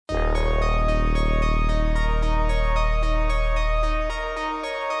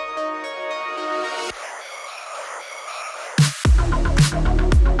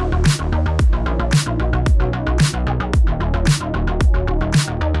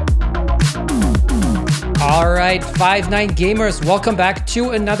right, 5-9 gamers, welcome back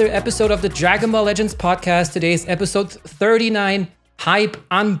to another episode of the Dragon Ball Legends podcast. Today's episode 39, Hype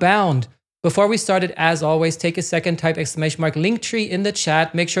Unbound. Before we started, as always, take a second, type !Linktree in the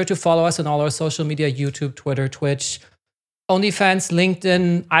chat. Make sure to follow us on all our social media, YouTube, Twitter, Twitch, OnlyFans,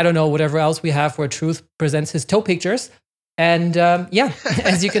 LinkedIn, I don't know, whatever else we have where Truth presents his toe pictures. And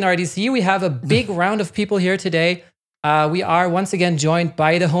as you can already see, we have a big round of people here today. We are once again joined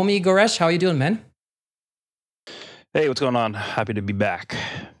by the homie Goresh. How you doing, man? Hey, what's going on? Happy to be back.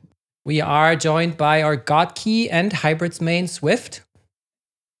 We are joined by our God Key and Hybrids main, Swift.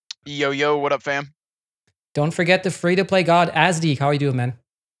 Yo, what up, fam? Don't forget the free-to-play god, Azdeek. How are you doing, man?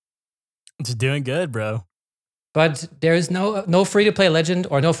 Just doing good, bro. But there is no free-to-play legend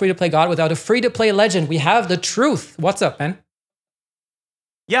or no free-to-play god without a free-to-play legend. We have the Truth. What's up, man?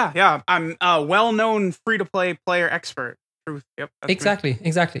 Yeah. I'm a well-known free-to-play player expert. Truth. Yep. Exactly.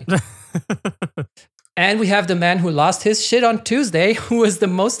 And we have the man who lost his shit on Tuesday, who was the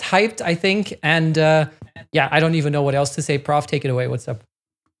most hyped, I think. And I don't even know what else to say. Prof, take it away. What's up?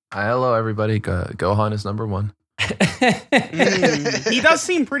 Hello, everybody. Gohan is number one. He does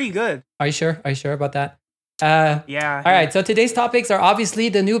seem pretty good. Are you sure about that? Yeah. All right. So today's topics are obviously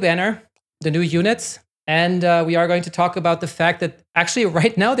the new banner, the new units. And we are going to talk about the fact that actually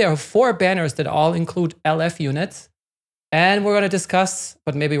right now there are 4 banners that all include LF units. And we're going to discuss,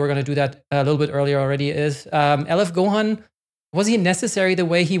 but maybe we're going to do that a little bit earlier already, is LF Gohan, was he necessary the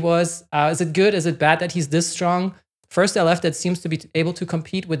way he was? Is it good? Is it bad that he's this strong? First LF that seems to be able to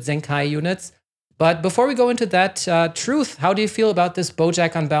compete with Zenkai units. But before we go into that, Truth, how do you feel about this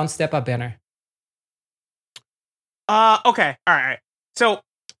Bojack Unbound step-up banner? Okay. All right. So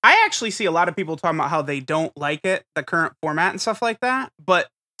I actually see a lot of people talking about how they don't like it, the current format and stuff like that. But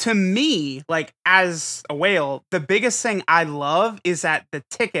to me, like as a whale, the biggest thing I love is that the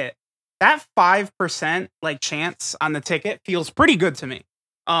ticket, that 5% like chance on the ticket feels pretty good to me.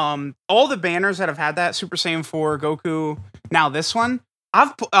 All the banners that have had that, Super Saiyan 4, Goku, now this one,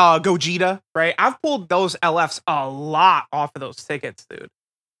 I've Gogeta, right? I've pulled those LFs a lot off of those tickets, dude.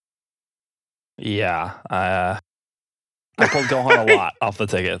 Yeah, I pulled Gohan a lot off the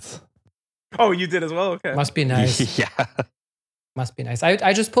tickets. Oh, you did as well? Okay. Must be nice. Yeah. Must be nice.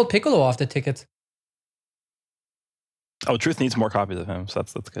 I just pulled Piccolo off the tickets. Oh, Truth needs more copies of him, so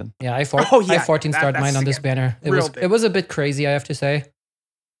that's good. Yeah, I 14 starred mine on this banner. It was a bit crazy, I have to say.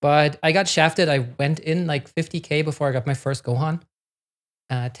 But I got shafted. I went in like 50k before I got my first Gohan.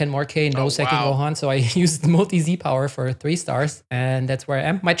 10 more K, no second Gohan. So I used multi-Z power for 3 stars. And that's where I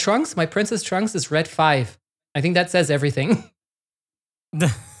am. My Princess Trunks is red 5. I think that says everything.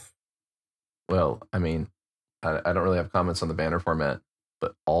 Well, I mean, I don't really have comments on the banner format,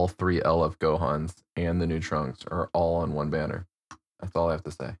 but all 3 LF Gohans and the new Trunks are all on one banner. That's all I have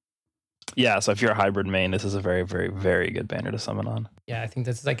to say. Yeah, so if you're a hybrid main, this is a very, very, very good banner to summon on. Yeah, I think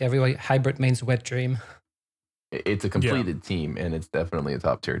that's like every hybrid main's wet dream. It's a completed team, and it's definitely a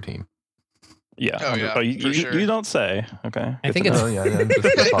top tier team. Yeah. Oh, yeah, you don't say. Okay. I think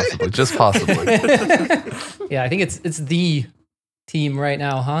it's just possibly. Yeah, I think it's the team right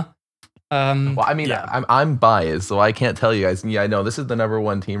now, huh? Well, I mean, yeah. I'm biased, so I can't tell you guys. Yeah, I know this is the number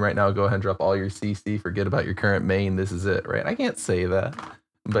 1 team right now. Go ahead and drop all your CC. Forget about your current main. This is it, right? I can't say that,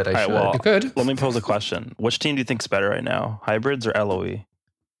 but I should. Well, you could. Let me pose a question. Which team do you think's better right now? Hybrids or LOE?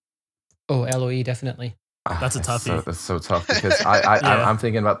 Oh, LOE, definitely. That's a toughie. That's so tough because I'm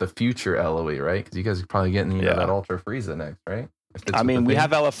thinking about the future LOE, right? Because you guys are probably getting that Ultra Frieza next, right? I mean, we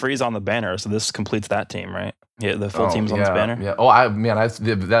have LF Frieza on the banner, so this completes that team, right? Yeah, the full team's on this banner. Yeah. Oh, that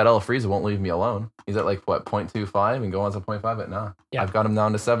LF Frieza won't leave me alone. He's at like what 0.25 and Gohan's at 0.5. But nah, yeah. I've got him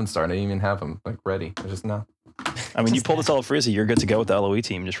down to 7-star, and I didn't even have him like ready. I just no. I mean, you pull this LF Frieza, you're good to go with the LOE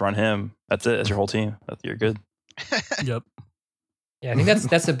team. Just run him. That's it. That's your whole team. You're good. Yep. Yeah, I think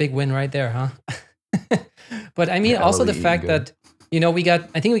that's a big win right there, huh? But I mean, also the fact that we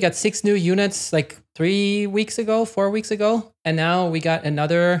got 6 new units like 4 weeks ago, and now we got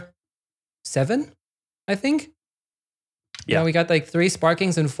another 7, I think. Yeah, we got like 3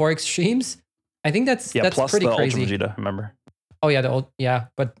 Sparkings and 4 Extremes. I think that's plus pretty the crazy. Ultra Vegeta, remember? Oh yeah,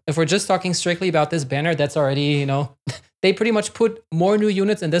 but if we're just talking strictly about this banner, that's already they pretty much put more new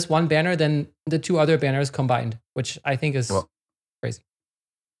units in this one banner than the 2 other banners combined, which I think is crazy.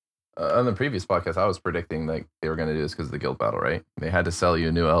 On the previous podcast, I was predicting like they were going to do this because of the guild battle, right? They had to sell you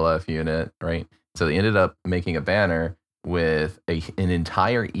a new LF unit, right? So they ended up making a banner with an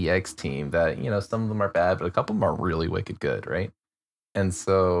entire EX team that, some of them are bad, but a couple of them are really wicked good, right? And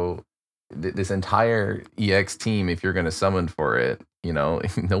so this entire EX team, if you're going to summon for it,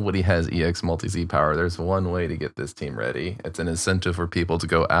 nobody has EX multi-Z power. There's one way to get this team ready. It's an incentive for people to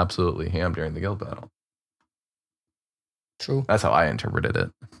go absolutely ham during the guild battle. True. That's how I interpreted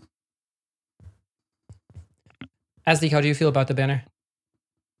it. Asdik, how do you feel about the banner?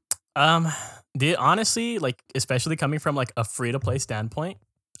 Honestly, like, especially coming from like a free to play standpoint,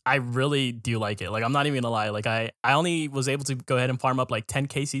 I really do like it. Like, I'm not even gonna lie. Like, I only was able to go ahead and farm up like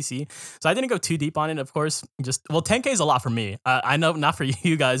 10k CC, so I didn't go too deep on it. Of course, 10k is a lot for me. I know not for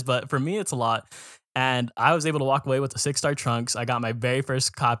you guys, but for me, it's a lot. And I was able to walk away with the 6-star trunks. I got my very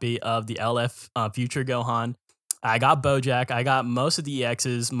first copy of the LF Future Gohan. I got Bojack. I got most of the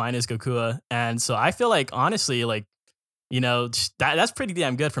EXs minus Gokua, and so I feel like honestly, like, you know, that's pretty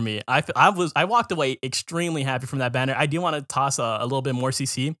damn good for me. I walked away extremely happy from that banner. I do want to toss a little bit more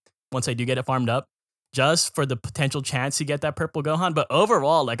CC once I do get it farmed up, just for the potential chance to get that purple Gohan. But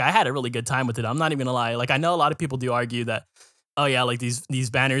overall, like, I had a really good time with it. I'm not even gonna lie. Like, I know a lot of people do argue that, oh yeah, like these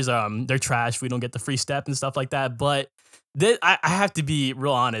banners, they're trash. We don't get the free step and stuff like that. But I have to be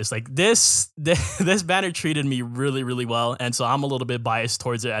real honest. Like, this banner treated me really, really well, and so I'm a little bit biased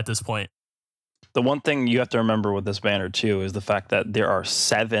towards it at this point. The one thing you have to remember with this banner too is the fact that there are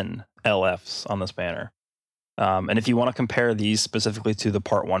 7 LFs on this banner. And if you want to compare these specifically to the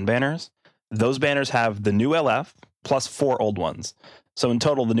Part 1 banners, those banners have the new LF plus 4 old ones. So in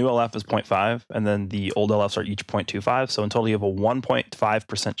total, the new LF is 0.5, and then the old LFs are each 0.25. So in total, you have a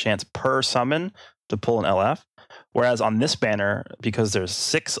 1.5% chance per summon to pull an LF. Whereas on this banner, because there's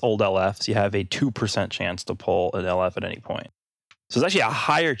 6 old LFs, you have a 2% chance to pull an LF at any point. So it's actually a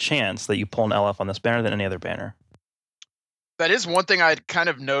higher chance that you pull an LF on this banner than any other banner. That is one thing I'd kind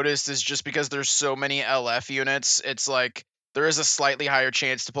of noticed, is just because there's so many LF units, it's like there is a slightly higher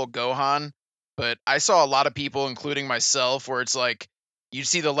chance to pull Gohan. But I saw a lot of people, including myself, where it's like you'd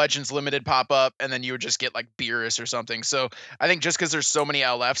see the Legends Limited pop up and then you would just get like Beerus or something. So I think just because there's so many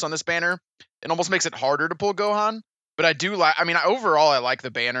LFs on this banner, it almost makes it harder to pull Gohan. But I do like, I mean, overall, I like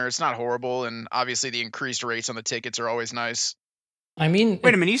the banner. It's not horrible. And obviously the increased rates on the tickets are always nice. I mean,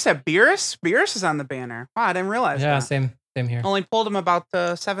 Wait a minute, you said Beerus? Beerus is on the banner. Wow, I didn't realize yeah, that. same here. Only pulled him about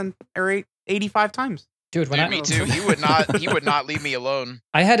 7 or 85 times. Dude, Dude, me too. He would not leave me alone.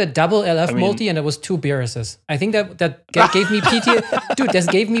 I had a double LF I mean- multi and it was 2 Beeruses. I think that gave me PTSD. Dude, this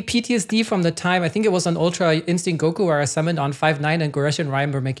gave me PTSD from the time, I think it was on Ultra Instinct Goku where I summoned on 5-9 and Goresh and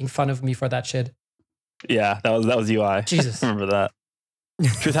Ryan were making fun of me for that shit. Yeah, that was UI. Jesus. I remember that.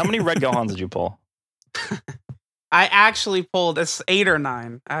 Truth, how many red Gohans did you pull? I actually pulled 8 or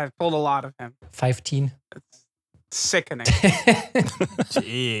 9. I pulled a lot of him. 15. It's sickening.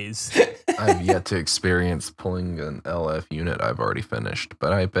 Jeez. I've yet to experience pulling an LF unit I've already finished,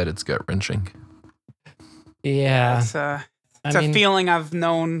 but I bet it's gut wrenching. Yeah. It's I a mean, feeling I've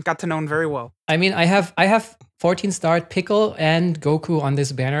got to know very well. I mean, I have 14 star Pickle and Goku on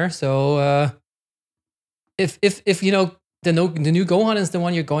this banner. So if you know the new Gohan is the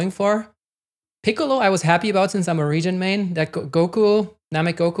one you're going for, Piccolo I was happy about since I'm a region main. That Goku,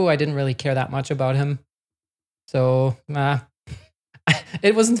 Namek Goku, I didn't really care that much about him. So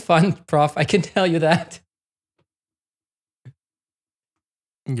it wasn't fun, Prof. I can tell you that.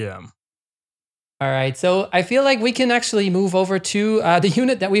 Yeah. All right, so I feel like we can actually move over to the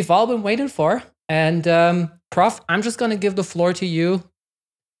unit that we've all been waiting for. And Prof, I'm just gonna give the floor to you.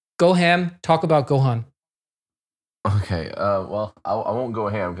 Go ham, talk about Gohan. Okay, well, I won't go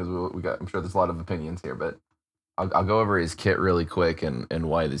ham because we got. I'm sure there's a lot of opinions here, but I'll go over his kit really quick and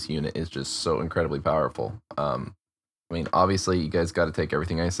why this unit is just so incredibly powerful. I mean, obviously, you guys got to take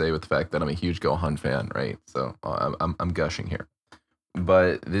everything I say with the fact that I'm a huge Gohan fan, right? So I'm gushing here.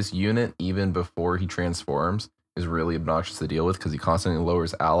 But this unit, even before he transforms, is really obnoxious to deal with because he constantly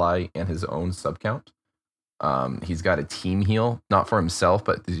lowers ally and his own sub count. He's got a team heal, not for himself,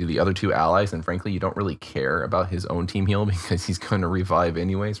 but the other 2 allies. And frankly, you don't really care about his own team heal because he's going to revive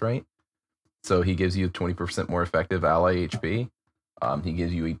anyways, right? So he gives you 20% more effective ally HP. He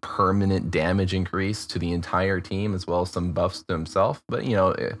gives you a permanent damage increase to the entire team as well as some buffs to himself. But, you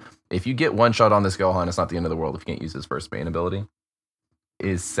know, if you get one shot on this Gohan, it's not the end of the world if you can't use his first main ability.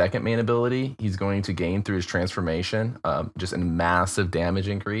 His second main ability, he's going to gain through his transformation, just a massive damage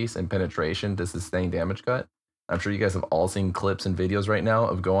increase and penetration to sustain damage cut. I'm sure you guys have all seen clips and videos right now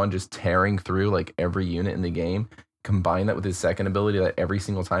of Gohan just tearing through like every unit in the game. Combine that with his second ability that every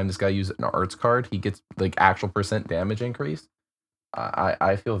single time this guy uses an arts card, he gets like actual % damage increase.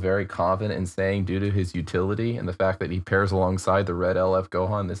 I feel very confident in saying, due to his utility and the fact that he pairs alongside the red LF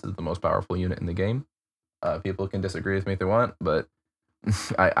Gohan, this is the most powerful unit in the game. People can disagree with me if they want, but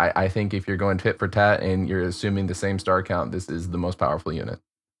I think if you're going tit for tat and you're assuming the same star count, this is the most powerful unit.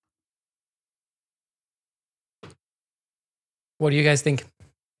 What do you guys think?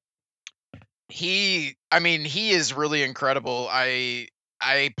 He is really incredible. I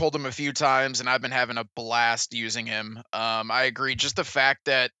I pulled him a few times, and I've been having a blast using him. I agree. Just the fact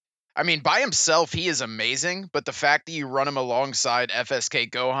that, I mean, by himself, he is amazing, but the fact that you run him alongside FSK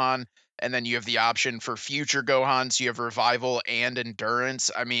Gohan, and then you have the option for future Gohans, you have Revival and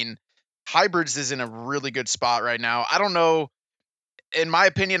Endurance. I mean, Hybrids is in a really good spot right now. I don't know. In my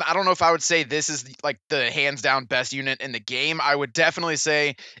opinion, I don't know if I would say this is like the hands down best unit in the game. I would definitely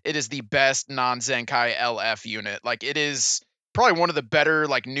say it is the best non-Zenkai LF unit. Like, it is probably one of the better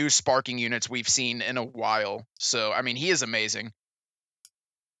like new sparking units we've seen in a while. So I mean, he is amazing.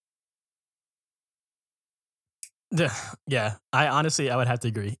 Yeah, I would have to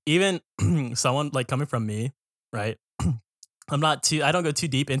agree. Even someone like coming from me, right? I don't go too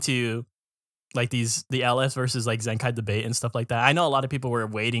deep into like the LS versus like Zenkai debate and stuff like that. I know a lot of people were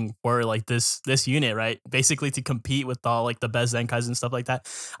waiting for like this unit, right? Basically to compete with all like the best Zenkais and stuff like that.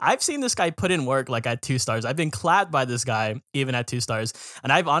 I've seen this guy put in work like at 2 stars. I've been clapped by this guy even at 2 stars.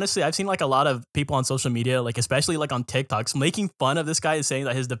 And I've seen like a lot of people on social media, like especially like on TikToks, making fun of this guy and saying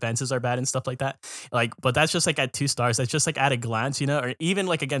that his defenses are bad and stuff like that. Like, but that's just like at 2 stars. That's just like at a glance, you know, or even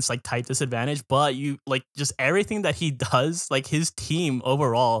like against like type disadvantage. But you like just everything that he does, like his team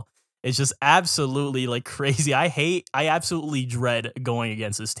overall, it's just absolutely like crazy. I absolutely dread going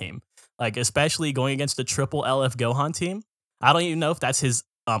against this team. Like, especially going against the triple LF Gohan team. I don't even know if that's his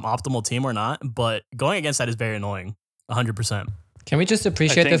optimal team or not, but going against that is very annoying. 100%. Can we just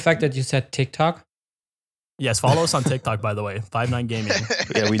appreciate the fact that you said TikTok? Yes, follow us on TikTok, by the way. 59 Gaming.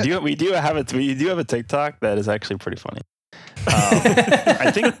 Yeah, we do have a TikTok that is actually pretty funny.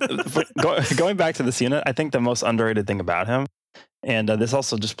 I think going back to this unit, I think the most underrated thing about him, and this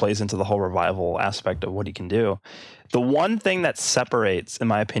also just plays into the whole revival aspect of what he can do. The one thing that separates, in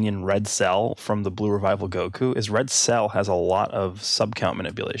my opinion, Red Cell from the Blue Revival Goku is Red Cell has a lot of sub-count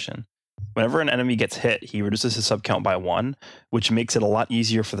manipulation. Whenever an enemy gets hit, he reduces his sub-count by 1, which makes it a lot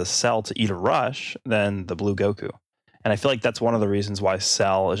easier for the Cell to eat a rush than the Blue Goku. And I feel like that's one of the reasons why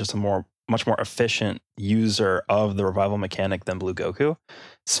Cell is just a much more efficient user of the revival mechanic than Blue Goku.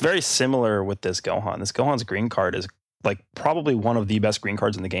 It's very similar with this Gohan. This Gohan's green card is like probably one of the best green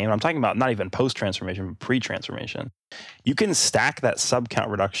cards in the game. I'm talking about not even post-transformation, but pre-transformation. You can stack that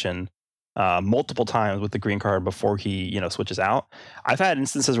sub-count reduction multiple times with the green card before he, switches out. I've had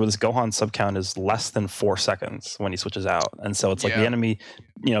instances where this Gohan sub-count is less than 4 seconds when he switches out. And so it's like the enemy,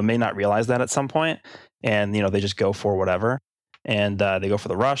 may not realize that at some point, and, they just go for whatever. And they go for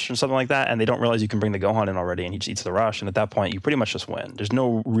the rush or something like that, and they don't realize you can bring the Gohan in already, and he just eats the rush. And at that point, you pretty much just win. There's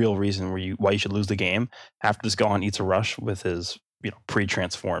no real reason why you should lose the game after this Gohan eats a rush with his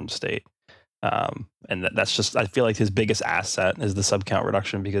pre-transformed state. And that's just, I feel like his biggest asset is the sub count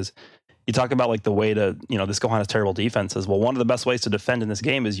reduction, because you talk about like the way to, this Gohan has terrible defenses. Well, one of the best ways to defend in this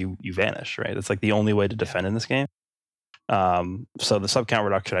game is you vanish, right? It's like the only way to defend in this game. So the sub count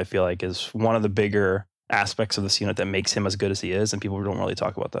reduction, I feel like, is one of the bigger aspects of this unit that makes him as good as he is, and people don't really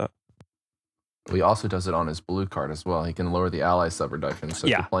talk about that. Well, he also does it on his blue card as well. He can lower the ally sub reduction. So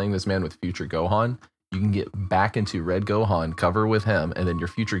if you're playing this man with future Gohan, you can get back into red Gohan, cover with him, and then your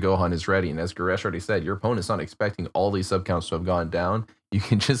future Gohan is ready. And as Goresh already said, your opponent's not expecting all these sub counts to have gone down. You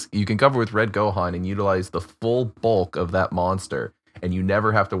can cover with red Gohan and utilize the full bulk of that monster, and you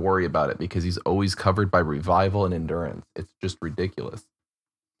never have to worry about it because he's always covered by revival and endurance. It's just ridiculous.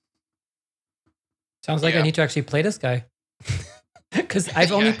 Sounds like I need to actually play this guy. Because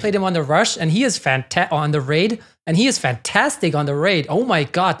I've only played him on the rush, and he is on the raid, and he is fantastic on the raid. Oh my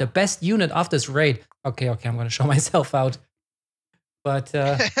god, the best unit of this raid. Okay, I'm going to show myself out. But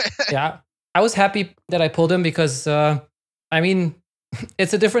yeah, I was happy that I pulled him because,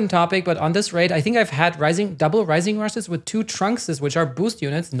 it's a different topic, but on this raid, I think I've had double rising rushes with 2 Trunkses, which are boost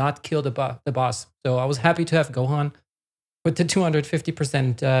units, not kill the boss. So I was happy to have Gohan with the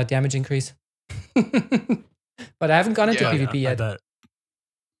 250% damage increase. But I haven't gone into PvP yet.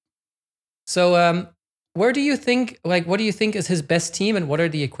 So, what do you think is his best team, and what are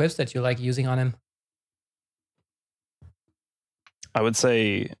the equips that you like using on him? I would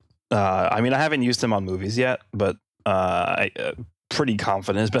say, I haven't used him on movies yet, but I'm pretty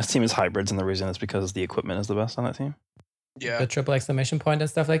confident his best team is hybrids, and the reason is because the equipment is the best on that team. Yeah. The triple exclamation point and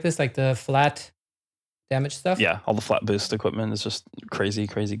stuff like this, like the flat damage stuff? Yeah, all the flat boost equipment is just crazy,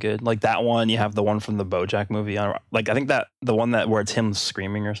 crazy good. Like that one, you have the one from the BoJack movie. I think that the one where it's him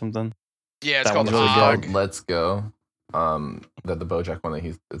screaming or something. Yeah, it's that called really Fog. good. Let's Go. That the BoJack one that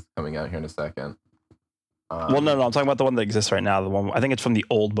is coming out here in a second. Well, no, I'm talking about the one that exists right now. The one I think it's from the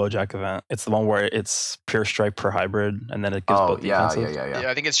old BoJack event. It's the one where it's pure strike per hybrid, and then it gives both defenses. Yeah,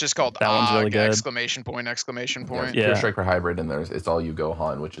 I think it's just called That one's really good. exclamation point. Yeah, Yeah. Pure Strike for hybrid, and it's all you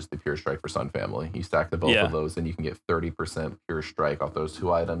Gohan, which is the Pure Strike for Sun Family. You stack the both of those, and you can get 30% Pure Strike off those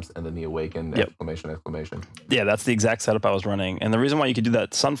 2 items, and then the Awakened exclamation. Yeah, that's the exact setup I was running. And the reason why you could do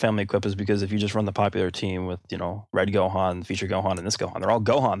that Sun Family equip is because if you just run the popular team with, Red Gohan, Future Gohan, and this Gohan, they're all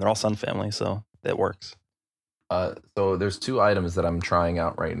Gohan, they're all Sun Family, so it works. So there's 2 items that I'm trying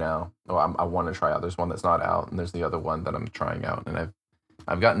out right now. I want to try out. There's one that's not out, and there's the other one that I'm trying out, and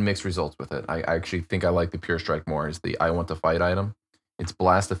I've gotten mixed results with it. I actually think I like the Pure Strike more. Is the I Want to Fight item. It's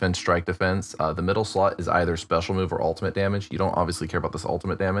Blast Defense, Strike Defense. The middle slot is either special move or ultimate damage. You don't obviously care about this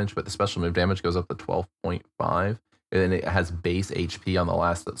ultimate damage, but the special move damage goes up to 12.5, and then it has base HP on the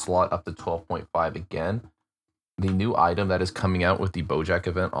last slot up to 12.5 again. The new item that is coming out with the BoJack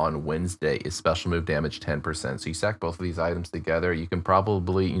event on Wednesday is special move damage 10%. So you stack both of these items together, you can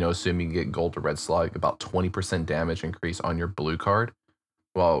probably, assuming you get gold to red slot, about 20% damage increase on your blue card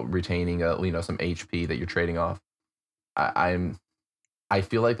while retaining some HP that you're trading off. I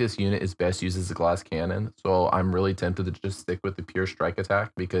feel like this unit is best used as a glass cannon, so I'm really tempted to just stick with the pure strike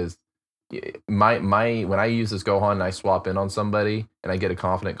attack because my when I use this Gohan and I swap in on somebody and I get a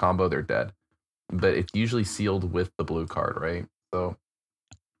confident combo, they're dead. But it's usually sealed with the blue card, right? So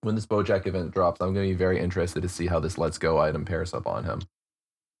when this BoJack event drops, I'm going to be very interested to see how this Let's Go item pairs up on him.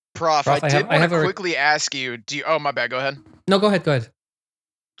 Prof, I did want to quickly ask you, oh, my bad, go ahead. No, go ahead.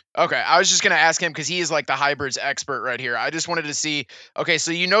 Okay, I was just going to ask him because he is like the hybrids expert right here. I just wanted to see, okay,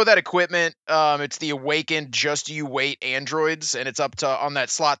 so that equipment, it's the Awakened Just You Wait androids, and it's up to, on that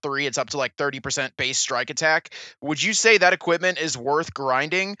slot 3, it's up to like 30% base strike attack. Would you say that equipment is worth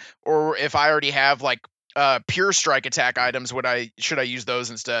grinding, or if I already have like pure strike attack items, should I use those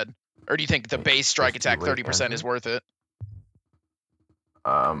instead? Or do you think the base strike attack 30% is worth it?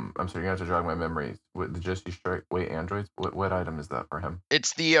 I'm sorry, you're gonna have to jog my memory. With the Just You Strike Wait androids, what item is that for him?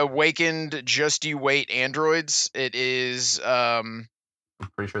 It's the Awakened Just You Wait androids. It is I'm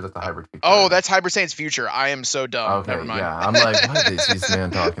pretty sure that's the hybrid feature. Oh, that's Hybrid Saiyans future. I am so dumb. Okay, Never mind. yeah, I'm like, what is this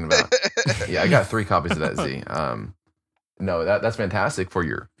man talking about? Yeah, I got 3 copies of that Z. No, that's fantastic for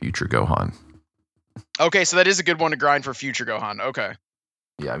your future Gohan. Okay, so that is a good one to grind for future Gohan. Okay.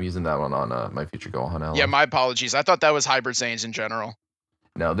 Yeah, I'm using that one on my future Gohan LF. Yeah, my apologies. I thought that was Hybrid Saiyans in general.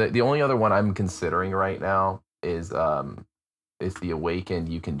 No, the only other one I'm considering right now is the Awakened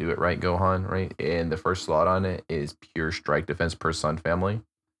You Can Do It Right Gohan, right? And the first slot on it is pure strike defense per Sun Family.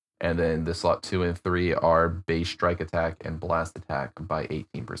 And then the slot 2 and 3 are base strike attack and blast attack by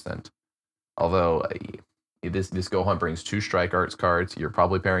 18%. Although this Gohan brings 2 strike arts cards, you're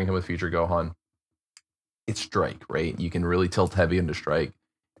probably pairing him with future Gohan. It's strike, right? You can really tilt heavy into strike.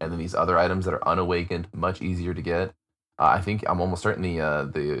 And then these other items that are unawakened, much easier to get. I think I'm almost certain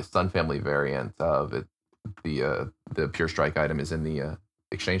the Sun Family variant of it, the pure strike item is in the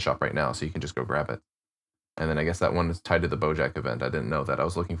exchange shop right now, so you can just go grab it. And then I guess that one is tied to the BoJack event. I didn't know that. I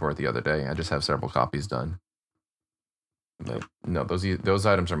was looking for it the other day. I just have several copies done. But no, those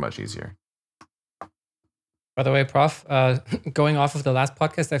items are much easier. By the way, Prof, going off of the last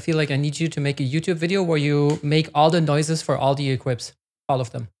podcast, I feel like I need you to make a YouTube video where you make all the noises for all the equips, all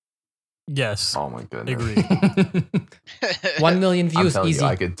of them. Yes. Oh my goodness. Agree. 1 million I'm views, telling easy. you,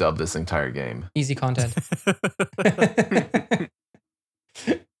 I could dub this entire game. Easy content.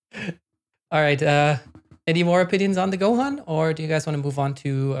 All right. Any more opinions on the Gohan, or do you guys want to move on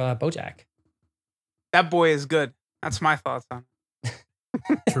to BoJack? That boy is good. That's my thoughts on it.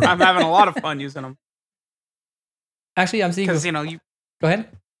 I'm having a lot of fun using him. Actually, I'm seeing because Go ahead.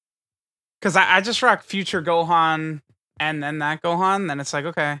 Because I just rock future Gohan and then that Gohan, then it's like,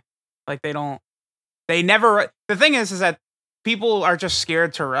 okay, like they never. The thing is that people are just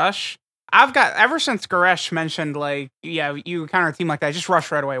scared to rush. I've got ever since Goresh mentioned like, yeah, you counter a team like that, just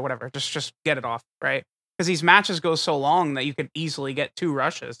rush right away, whatever, just get it off, right? Because these matches go so long that you could easily get 2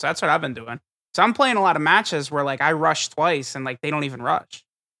 rushes. So that's what I've been doing. So I'm playing a lot of matches where like I rush twice and like they don't even rush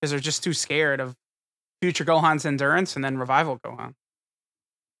because they're just too scared of future Gohan's endurance and then revival Gohan.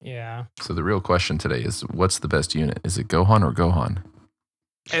 Yeah. So the real question today is, what's the best unit? Is it Gohan or Gohan?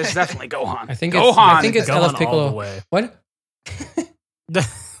 It's definitely Gohan. I think Gohan. it's Gohan LF Piccolo. all the way. What?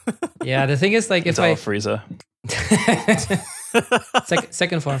 Yeah, the thing is like if It's all Frieza.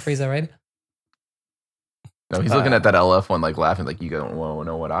 second form Frieza, right? No, he's looking at that LF one, like laughing, like you don't want to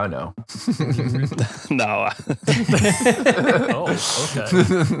know what I know. No. Oh, okay.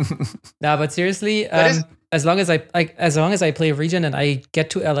 No, but seriously, as long as I play Region and I get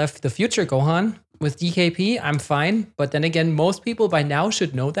to LF the future Gohan with DKP, I'm fine. But then again, most people by now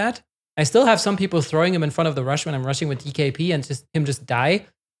should know that. I still have some people throwing him in front of the rush when I'm rushing with DKP and just die.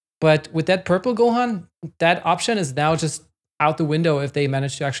 But with that purple Gohan, that option is now just out the window if they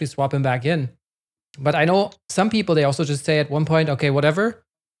manage to actually swap him back in. But I know some people, they also just say at one point, okay, whatever.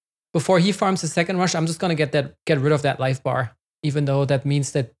 Before he farms his second rush, I'm just gonna get rid of that life bar. Even though that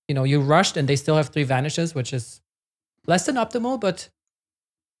means that, you rushed and they still have 3 vanishes, which is less than optimal, but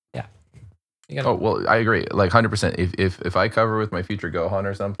yeah. Oh, well, I agree. Like 100%. If I cover with my future Gohan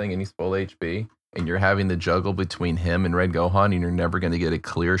or something and he's full HP and you're having the juggle between him and Red Gohan and you're never going to get a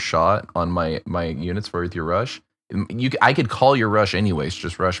clear shot on my units for with your rush, I could call your rush anyways.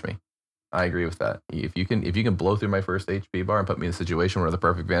 Just rush me. I agree with that. If you can blow through my first HP bar and put me in a situation where the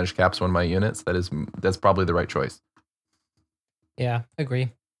perfect vanish caps one of my units, that's probably the right choice. Yeah,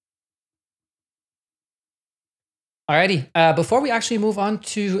 agree. Alrighty, before we actually move on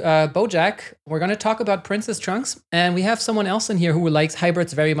to Bojack, we're going to talk about Princess Trunks, and we have someone else in here who likes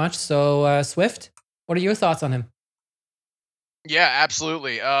hybrids very much. So, Swift, what are your thoughts on him? Yeah,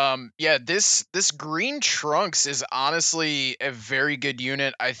 absolutely. This green Trunks is honestly a very good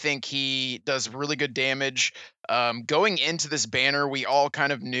unit. I think he does really good damage. Going into this banner, we all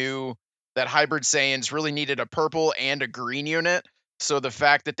kind of knew that Hybrid Saiyans really needed a purple and a green unit. So the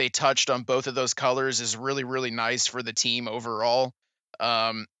fact that they touched on both of those colors is really, really nice for the team overall.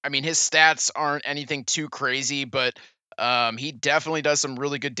 I mean, his stats aren't anything too crazy, but he definitely does some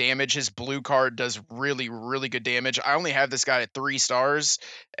really good damage. His blue card does really, really good damage. I only have this guy at 3 stars,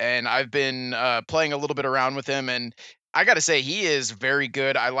 and I've been playing a little bit around with him, and I got to say, he is very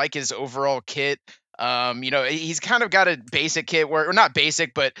good. I like his overall kit. He's kind of got a basic kit where, or not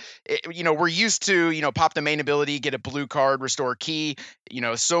basic, but we're used to, pop the main ability, get a blue card, restore key.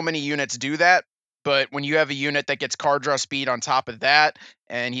 So many units do that. But when you have a unit that gets card draw speed on top of that,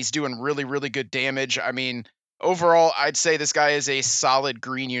 and he's doing really, really good damage, I mean, overall, I'd say this guy is a solid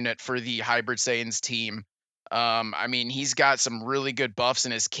green unit for the Hybrid Saiyans team. I mean, he's got some really good buffs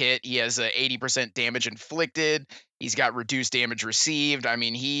in his kit. He has a 80% damage inflicted. He's got reduced damage received. I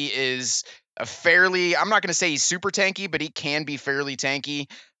mean, he is I'm not going to say he's super tanky, but he can be fairly tanky.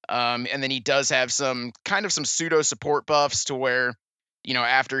 And then he does have some pseudo support buffs to where,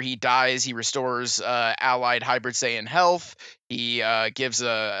 after he dies, he restores allied Hybrid Saiyan health. He gives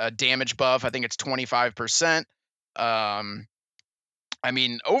a damage buff. I think it's 25%. I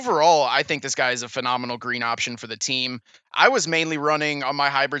mean, overall, I think this guy is a phenomenal green option for the team. I was mainly running on my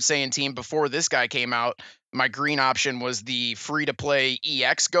Hybrid Saiyan team before this guy came out. My green option was the free-to-play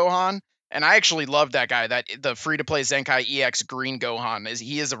EX Gohan, and I actually love that guy. The free-to-play Zenkai EX Green Gohan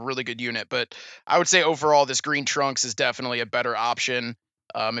he is a really good unit. But I would say overall, this green Trunks is definitely a better option.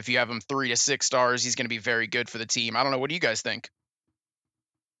 If you have him 3 to 6 stars, he's going to be very good for the team. I don't know. What do you guys think?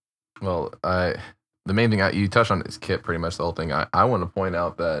 Well, the main thing you touched on is kit, pretty much the whole thing. I want to point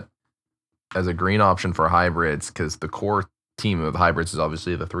out that as a green option for hybrids, because the core team of hybrids is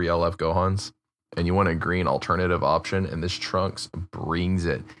obviously the 3 LF Gohans, and you want a green alternative option, and this Trunks brings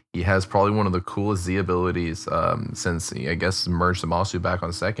it. He has probably one of the coolest Z abilities since he, I guess, merged Zamasu back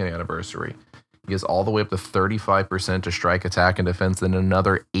on second anniversary. He gets all the way up to 35% to strike attack and defense, and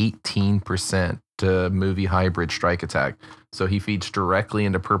another 18% to movie hybrid strike attack. So he feeds directly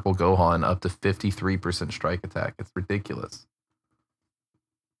into Purple Gohan up to 53% strike attack. It's ridiculous.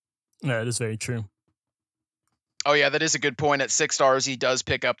 Yeah, it is very true. Oh yeah, that is a good point. At 6 stars, he does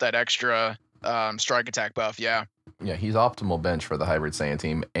pick up that extra strike attack buff. Yeah. Yeah, he's optimal bench for the Hybrid Saiyan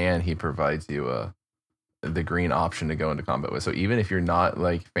team, and he provides you the green option to go into combat with. So even if you're not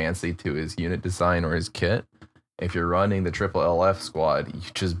like fancy to his unit design or his kit, if you're running the triple LF squad, you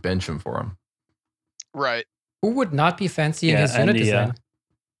just bench him for him. Right. Who would not be fancy in his unit design?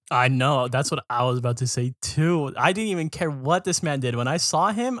 I know. That's what I was about to say too. I didn't even care what this man did. When I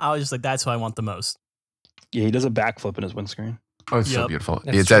saw him, I was just like, that's what I want the most. Yeah, he does a backflip in his windscreen. Oh, it's so beautiful.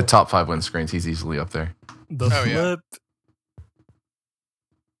 That's it's true. at top 5 windscreens. He's easily up there. The flip. Yeah.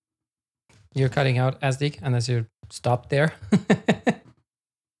 You're cutting out, Asdik, unless you stopped there.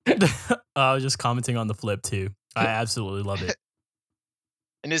 I was just commenting on the flip too. I absolutely love it.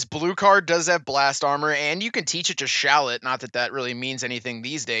 And his blue card does have blast armor, and you can teach it to Shallot. Not that that really means anything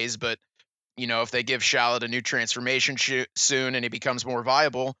these days, but if they give Shallot a new transformation soon and he becomes more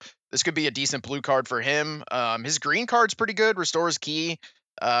viable, this could be a decent blue card for him. His green card's pretty good, restores key.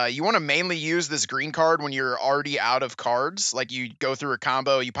 You want to mainly use this green card when you're already out of cards. Like you go through a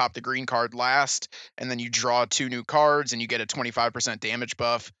combo, you pop the green card last, and then you draw 2 new cards, and you get a 25% damage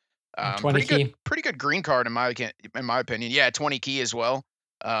buff. 20 key. Pretty good green card in my opinion. Yeah, 20 key as well.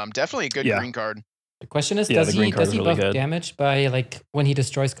 Definitely a good green card. The question is, Yeah, does the he green card is really buff good. damage by like when he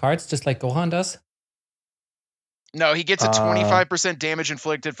destroys cards, just like Gohan does? No, he gets a 25% damage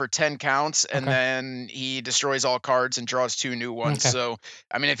inflicted for 10 counts, and then he destroys all cards and draws 2 new ones. Okay. So,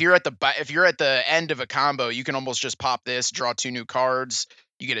 I mean, if you're at the end of a combo, you can almost just pop this, draw 2 new cards.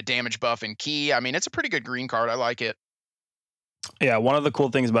 You get a damage buff and key. I mean, it's a pretty good green card. I like it. Yeah, one of the cool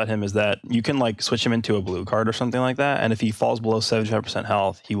things about him is that you can like switch him into a blue card or something like that, and if he falls below 75%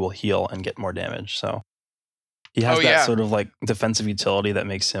 health, he will heal and get more damage. So he has that sort of like defensive utility that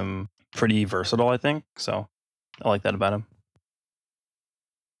makes him pretty versatile, I think. So I like that about him.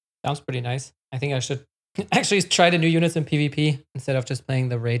 Sounds pretty nice. I think I should actually try the new units in PvP instead of just playing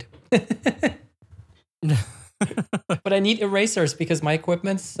the raid. But I need erasers because my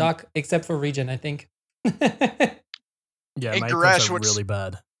equipment suck except for regen, I think. Yeah, Hey, my Goresh, equip's are really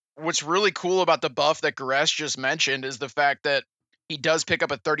bad. What's really cool about the buff that Goresh just mentioned is the fact that he does pick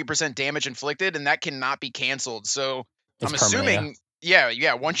up a 30% damage inflicted, and that cannot be canceled. So It's I'm permanent, assuming,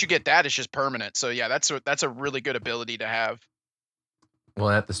 yeah, once you get that, it's just permanent. So yeah, that's a really good ability to have. Well,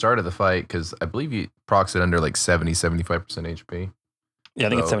 at the start of the fight, because I believe you procs it under like 75% HP. Yeah, I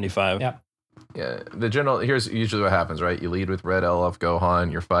think it's 75. Yeah. Yeah, the general, here's usually what happens, right? You lead with red LF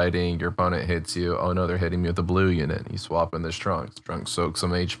Gohan, you're fighting, your opponent hits you. Oh no, they're hitting me with the blue unit. You swap in this Trunks. Trunks soaks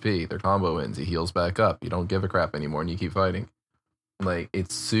some HP. Their combo ends. He heals back up. You don't give a crap anymore and you keep fighting. Like,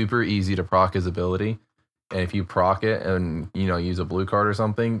 it's super easy to proc his ability. And if you proc it and, you know, use a blue card or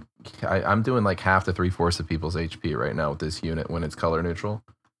something, I'm doing like half to 3/4 of people's HP right now with this unit when it's color neutral.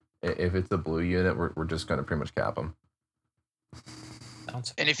 If it's a blue unit, we're just going to pretty much cap them.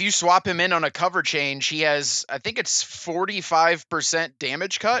 And if you swap him in on a cover change, he has, I think it's 45%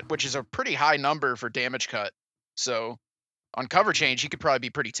 damage cut, which is a pretty high number for damage cut. So on cover change, he could probably be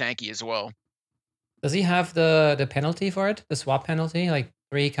pretty tanky as well. Does he have the penalty for it? The swap penalty? Like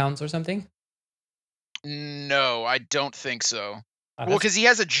 3 counts or something? No, I don't think so. Oh, Well, because he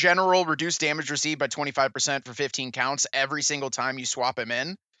has a general reduced damage received by 25% for 15 counts every single time you swap him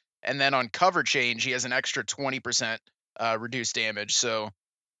in. And then on cover change, he has an extra 20% reduced damage. So,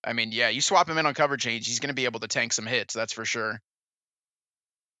 I mean, yeah, you swap him in on cover change, he's going to be able to tank some hits, that's for sure.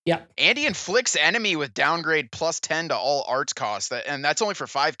 Yeah. And he inflicts enemy with downgrade plus 10 to all arts costs. And that's only for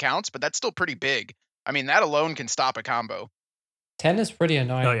 5 counts, but that's still pretty big. I mean, that alone can stop a combo. 10 is pretty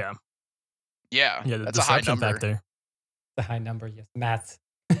annoying. Oh yeah. Yeah, Yeah, the that's a high deception number. factor. The high number, yes. Maths.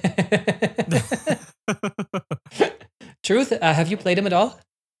 Truth, have you played him at all?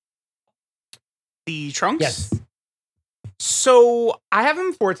 The Trunks? Yes. So I have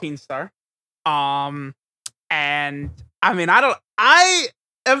him 14 star. And I mean, I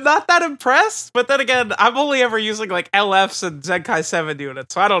am not that impressed, but then again, I'm only ever using like LFs and Zenkai 7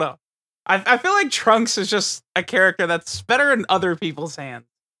 units, so I don't know. I feel like Trunks is just a character that's better in other people's hands.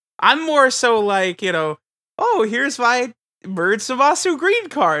 I'm more so like, you know, oh, here's my Bird Samasu green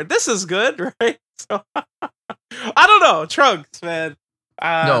card. This is good, right? So I don't know. Trunks, man.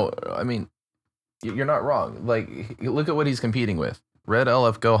 No, I mean, you're not wrong. Like, look at what he's competing with. Red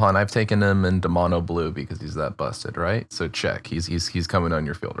LF Gohan, I've taken him into mono blue because he's that busted, right? So check. He's coming on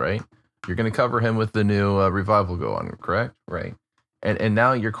your field, right? You're going to cover him with the new Revival Gohan, correct? Right. And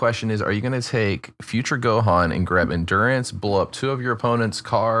now your question is, are you going to take Future Gohan and grab Endurance, blow up 2 of your opponent's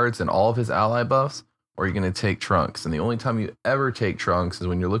cards and all of his ally buffs? Or are you going to take Trunks? And the only time you ever take Trunks is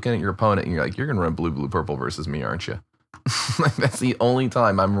when you're looking at your opponent and you're like, you're going to run blue, blue, purple versus me, aren't you? Like, that's the only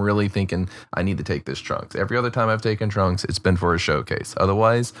time I'm really thinking I need to take this Trunks. Every other time I've taken Trunks, it's been for a showcase.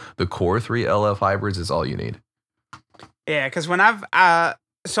 Otherwise, the core 3 LF hybrids is all you need. Yeah, because when I've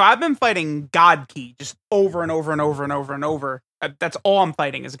been fighting God Key just over and over and over and over and over. That's all I'm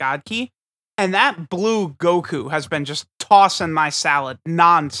fighting is God Key. And that blue Goku has been just tossing my salad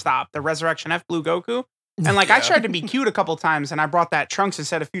nonstop. The Resurrection F blue Goku. And like, I tried to be cute a couple times and I brought that Trunks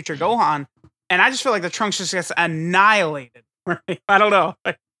instead of Future Gohan. And I just feel like the Trunks just gets annihilated. Right? I don't know.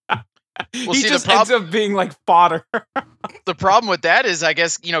 Well, he see, just ends up being like fodder. The problem with that is, I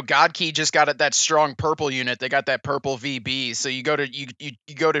guess, you know, God Key just got that strong purple unit. They got that purple VB. So you go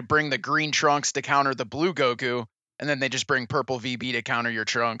to bring the green Trunks to counter the blue Goku, and then they just bring purple VB to counter your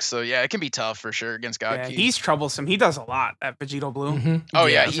Trunks. So yeah, it can be tough for sure against God Key. He's troublesome. He does a lot at Vegito Blue. Mm-hmm. Oh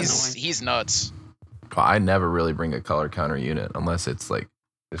yeah, he's he's nuts. I never really bring a color counter unit unless it's like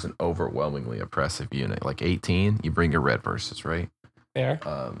there's an overwhelmingly oppressive unit. Like 18, you bring your red versus, right? Fair.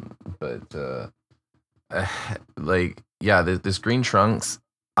 Like, yeah, this green Trunks,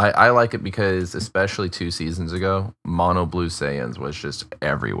 I like it because, especially 2 seasons ago, mono blue Saiyans was just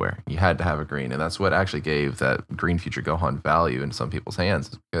everywhere. You had to have a green, and that's what actually gave that green Future Gohan value in some people's hands,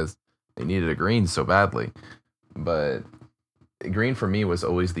 is because they needed a green so badly. But green for me was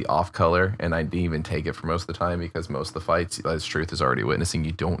always the off color, and I didn't even take it for most of the time because most of the fights, as Truth is already witnessing,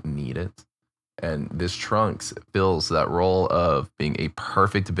 you don't need it. And this Trunks fills that role of being a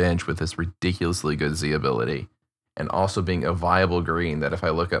perfect bench with this ridiculously good Z ability, and also being a viable green that if I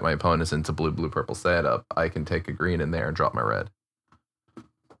look at my opponents into blue, blue, purple setup, I can take a green in there and drop my red.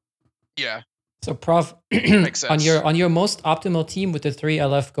 Yeah. So, Prof, Makes on sense. your most optimal team with the 3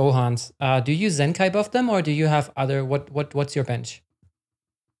 LF Gohans, do you Zenkai buff them or do you have other what's your bench?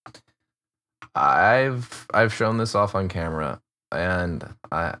 I've shown this off on camera, and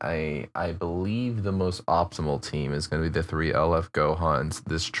I believe the most optimal team is going to be the 3 LF Gohans,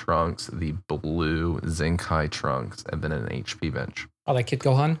 this Trunks, the blue Zenkai Trunks, and then an HP bench. Oh, like Kid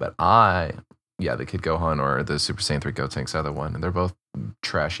Gohan? But the Kid Gohan or the Super Saiyan 3 Gotenks, either one, and they're both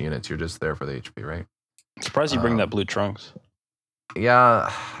trash units. You're just there for the HP, right? Surprised you bring that blue Trunks. Yeah,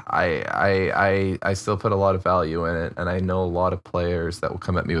 I still put a lot of value in it, and I know a lot of players that will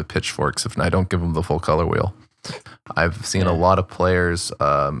come at me with pitchforks if I don't give them the full color wheel. I've seen a lot of players,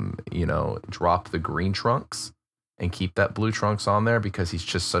 drop the green Trunks and keep that blue Trunks on there because he's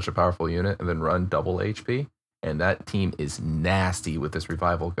just such a powerful unit, and then run double HP. And that team is nasty with this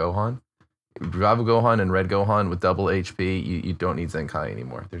Revival Gohan. Revival Gohan and Red Gohan with double HP, you don't need Zenkai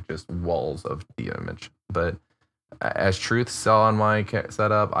anymore. They're just walls of damage. But as Truth saw on my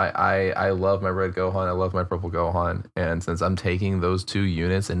setup, I love my Red Gohan, I love my Purple Gohan, and since I'm taking those 2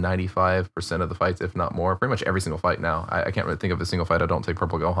 units in 95% of the fights, if not more, pretty much every single fight now, I can't really think of a single fight I don't take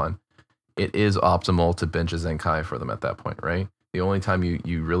Purple Gohan. It is optimal to bench a Zenkai for them at that point, right? The only time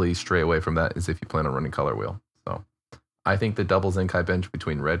you really stray away from that is if you plan on running Color Wheel. So I think the double Zenkai bench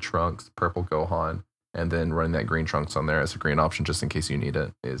between Red Trunks, Purple Gohan, and then running that green Trunks on there as a green option just in case you need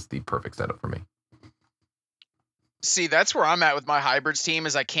it is the perfect setup for me. See, that's where I'm at with my hybrids team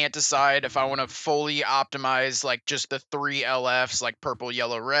is I can't decide if I want to fully optimize like just the 3 LFs like purple,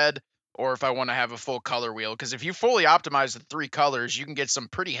 yellow, red, or if I want to have a full color wheel. Because if you fully optimize the 3 colors, you can get some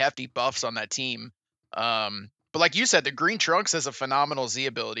pretty hefty buffs on that team. But like you said, the green Trunks has a phenomenal Z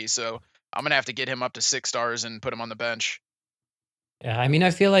ability, so I'm gonna have to get him up to 6 stars and put him on the bench. Yeah, I mean,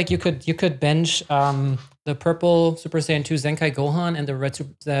 I feel like you could bench the purple Super Saiyan 2 Zenkai Gohan and the red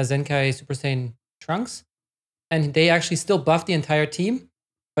Zenkai Super Saiyan Trunks, and they actually still buff the entire team.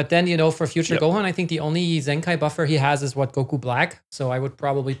 But then, for future Gohan, I think the only Zenkai buffer he has is Goku Black. So I would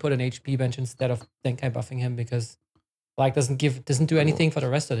probably put an HP bench instead of Zenkai buffing him because Black doesn't do anything for the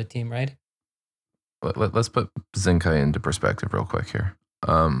rest of the team, right? Let's put Zenkai into perspective real quick here.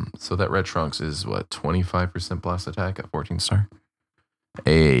 So that Red Trunks is 25% blast attack at 14 star?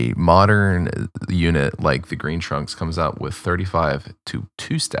 A modern unit like the Green Trunks comes out with 35 to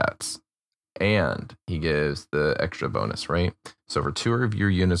 2 stats, and he gives the extra bonus, right? So for 2 of your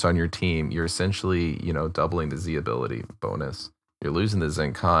units on your team, you're essentially, doubling the Z ability bonus. You're losing the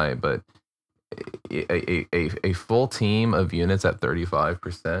Zenkai, but a full team of units at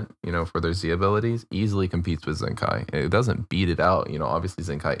 35%, for their Z abilities easily competes with Zenkai. It doesn't beat it out. Obviously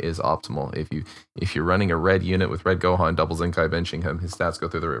Zenkai is optimal. If you're running a red unit with Red Gohan, double Zenkai benching him, his stats go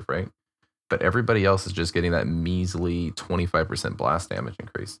through the roof, right? But everybody else is just getting that measly 25% blast damage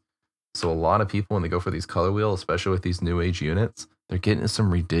increase. So a lot of people, when they go for these color wheel, especially with these new age units, they're getting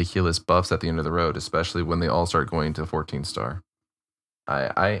some ridiculous buffs at the end of the road, especially when they all start going to 14 star.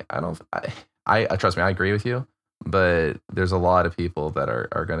 I trust me, I agree with you, but there's a lot of people that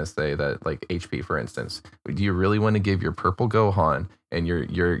are going to say that, like HP, for instance, do you really want to give your purple Gohan and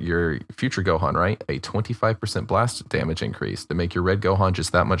your future Gohan, right, a 25% blast damage increase to make your red Gohan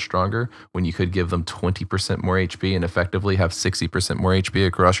just that much stronger when you could give them 20% more HP and effectively have 60% more HP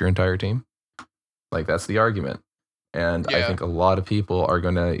across your entire team? Like, that's the argument. And I think a lot of people are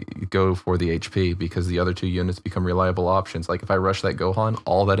going to go for the HP because the other 2 units become reliable options. Like, if I rush that Gohan,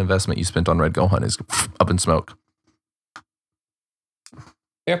 all that investment you spent on Red Gohan is up in smoke.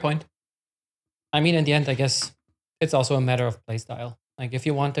 Fair point. I mean, in the end, I guess it's also a matter of playstyle. Like, if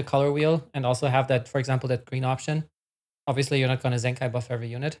you want the color wheel and also have that, for example, that green option, obviously you're not going to Zenkai buff every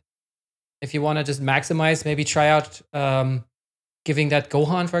unit. If you want to just maximize, maybe try out giving that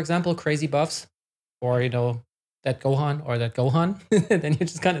Gohan, for example, crazy buffs, or, that Gohan or that Gohan, then you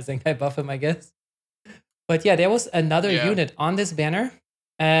just kind of Zenkai buff him, I guess. But yeah, there was another unit on this banner,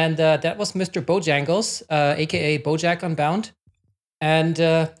 and that was Mr. Bojangles, aka Bojack Unbound. And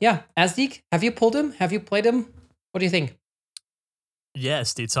Azdeek, have you pulled him? Have you played him? What do you think?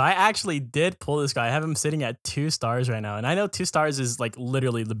 Yes, dude. So I actually did pull this guy. I have him sitting at 2 stars right now. And I know 2 stars is like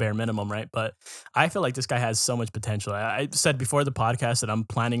literally the bare minimum, right? But I feel like this guy has so much potential. I said before the podcast that I'm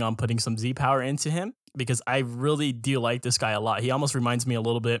planning on putting some Z power into him because I really do like this guy a lot. He almost reminds me just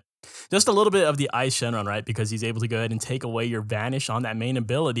a little bit of the Ice Shenron, right? Because he's able to go ahead and take away your Vanish on that main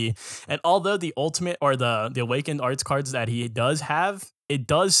ability. And although the ultimate or the Awakened Arts cards that he does have it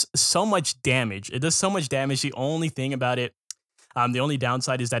does so much damage. It does so much damage. The only thing about it, the only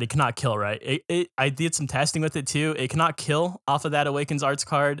downside is that it cannot kill, right? I did some testing with it too. It cannot kill off of that Awakens Arts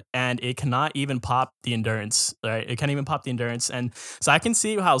card, and it cannot even pop the Endurance, right? It can't even pop the Endurance. And so I can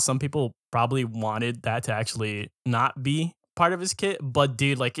see how some people probably wanted that to actually not be part of his kit. But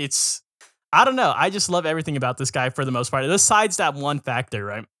dude, like I don't know. I just love everything about this guy for the most part. Besides that one factor,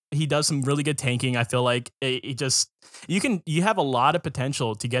 right? He does some really good tanking. I feel like you have a lot of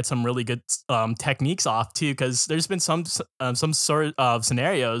potential to get some really good techniques off too, because there's been some sort of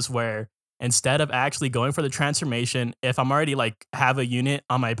scenarios where instead of actually going for the transformation, if I'm already like have a unit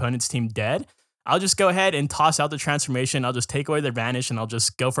on my opponent's team dead, I'll just go ahead and toss out the transformation. I'll just take away their vanish and I'll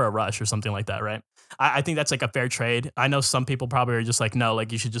just go for a rush or something like that, right? I think that's like a fair trade. I know some people probably are just like, no,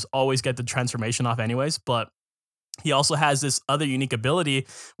 like you should just always get the transformation off anyways, but he also has this other unique ability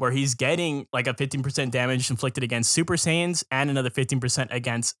where he's getting like a 15% damage inflicted against Super Saiyans and another 15%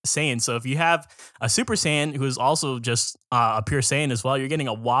 against Saiyans. So if you have a Super Saiyan who is also just a pure Saiyan as well, you're getting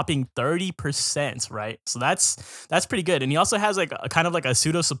a whopping 30%, right? So that's pretty good. And he also has like a kind of like a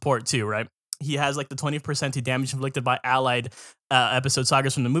pseudo support too, right? He has like the 20% to damage inflicted by allied episode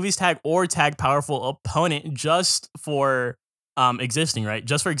sagas from the movies tag or tag powerful opponent just for existing, right?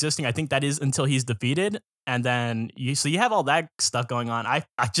 Just for existing. I think that is until he's defeated. And then you have all that stuff going on.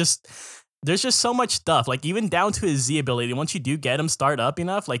 There's just so much stuff, like even down to his Z ability. Once you do get him start up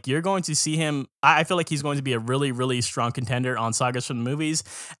enough, like you're going to see him. I feel like he's going to be a really, really strong contender on sagas from the movies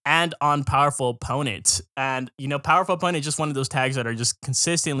and on powerful opponent. And, powerful opponent is just one of those tags that are just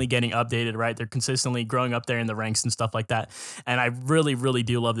consistently getting updated, right? They're consistently growing up there in the ranks and stuff like that. And I really, really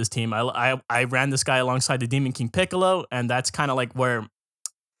do love this team. I ran this guy alongside the Demon King Piccolo, and that's kind of like where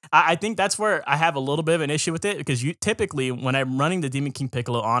I think that's where I have a little bit of an issue with it, because typically when I'm running the Demon King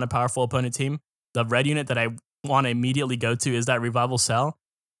Piccolo on a powerful opponent team, the red unit that I want to immediately go to is that Revival Cell.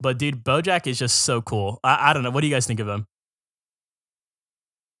 But dude, Bojack is just so cool. I don't know. What do you guys think of him?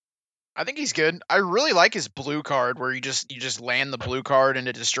 I think he's good. I really like his blue card where you just land the blue card and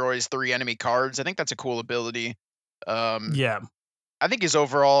it destroys 3 enemy cards. I think that's a cool ability. Yeah. I think he's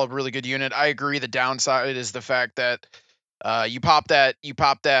overall a really good unit. I agree. The downside is the fact that you pop that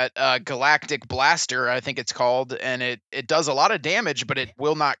Galactic Blaster, I think it's called, and it does a lot of damage, but it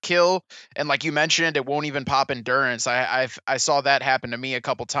will not kill. And like you mentioned, it won't even pop Endurance. I saw that happen to me a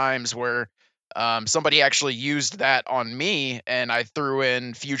couple times where somebody actually used that on me, and I threw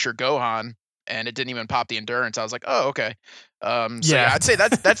in Future Gohan, and it didn't even pop the Endurance. I was like, oh, okay. So yeah, I'd say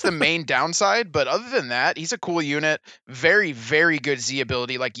that's the main downside. But other than that, he's a cool unit. Very, very good Z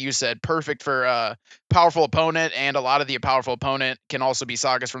ability, like you said. Perfect for powerful opponent, and a lot of the powerful opponent can also be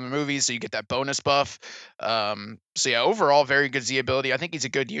sagas from the movies, so you get that bonus buff. So yeah, overall, very good Z ability. I think he's a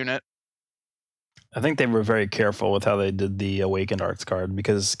good unit. I think they were very careful with how they did the Awakened Arts card,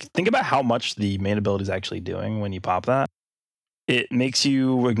 because think about how much the main ability is actually doing when you pop that. It makes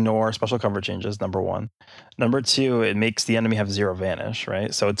you ignore special cover changes, number one. Number two, it makes the enemy have 0 vanish,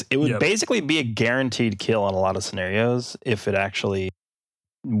 right? So it would basically be a guaranteed kill in a lot of scenarios if it actually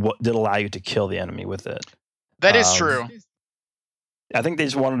did allow you to kill the enemy with it. That is true. I think they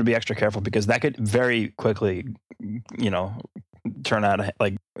just wanted to be extra careful, because that could very quickly, turn out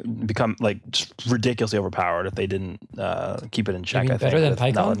like become like just ridiculously overpowered if they didn't keep it in check. I think better than with not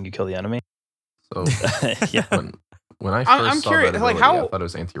Python? letting you kill the enemy. So Yeah. when I first saw that ability, I thought it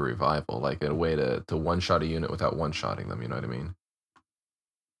was anti-revival, like a way to one-shot a unit without one-shotting them, you know what I mean?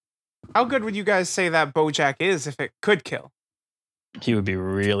 How good would you guys say that Bojack is if it could kill? He would be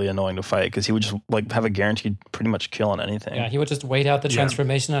really annoying to fight, because he would just like have a guaranteed pretty much kill on anything. Yeah, he would just wait out the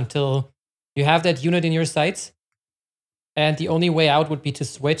transformation until you have that unit in your sights. And the only way out would be to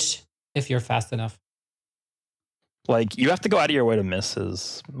switch if you're fast enough. Like, you have to go out of your way to miss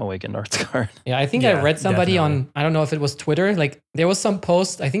his Awakened Arts card. Yeah, I think I read somebody on, I don't know if it was Twitter, like there was some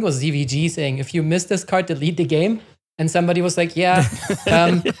post, I think it was ZVG, saying, if you miss this card, delete the game. And somebody was like, yeah,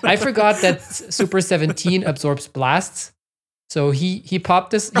 I forgot that Super 17 absorbs blasts. So he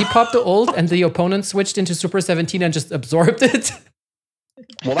popped the ult, and the opponent switched into Super 17 and just absorbed it.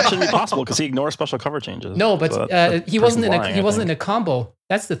 Well, that shouldn't be possible, because he ignores special cover changes. No, but so he wasn't in a combo.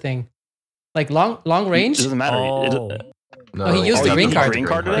 That's the thing. Like long range. It doesn't matter. No, he used the green card.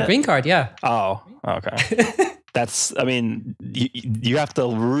 The green card, yeah. Oh, okay. That's, I mean, you have to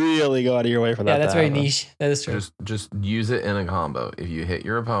really go out of your way for that. Yeah, that's very niche. That is true. Just use it in a combo. If you hit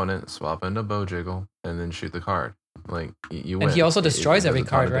your opponent, swap into Bojiggle, and then shoot the card. Like, you win. And he also destroys every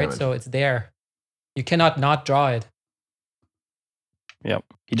card, right? So it's there. You cannot not draw it. Yep.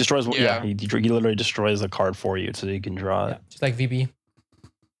 He destroys. Yeah. He literally destroys the card for you, so you can draw it. Yeah, just like VB.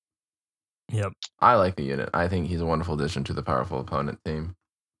 Yep. I like the unit. I think he's a wonderful addition to the powerful opponent team.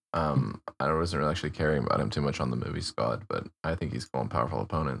 I wasn't really actually caring about him too much on the movie squad, but I think he's cool on powerful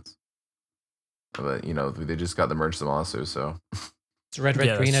opponents. But they just got the merge Zamasu, so It's red,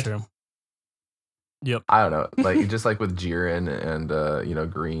 Yeah, green. that's It. true. Yep. I don't know. Like just like with Jiren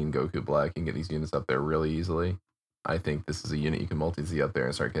and green Goku Black, you can get these units up there really easily. I think this is a unit you can multi-Z up there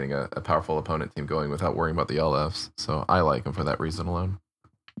and start getting a powerful opponent team going without worrying about the LFs. So I like him for that reason alone.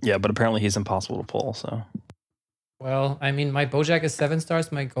 Yeah, but apparently he's impossible to pull. So Well, I mean, my Bojack is 7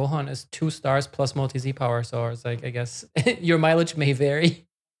 stars. My Gohan is 2 stars plus multi Z power. So it's like, I guess your mileage may vary,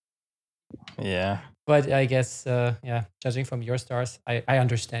 yeah, but I guess, judging from your stars, I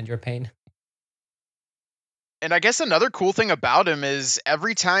understand your pain. And I guess another cool thing about him is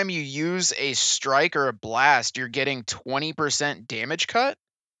every time you use a strike or a blast, you're getting 20% damage cut.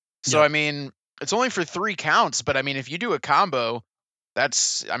 So, Yeah. I mean, it's only for 3 counts, but I mean, if you do a combo,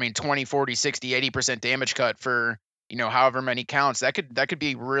 that's, 20, 40, 60, 80% damage cut for, however many counts. That could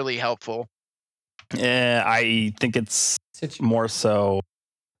be really helpful. yeah. I think it's Situ- more so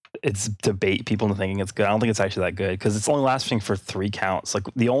it's debate people into thinking it's good. I don't think it's actually that good because it's only lasting for 3 counts. Like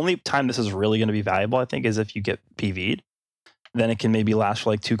the only time this is really going to be valuable, I think, is if you get PV'd. Then it can maybe last for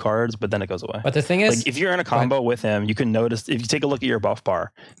like 2 cards, but then it goes away. But the thing is, Like if you're in a combo with him, you can notice if you take a look at your buff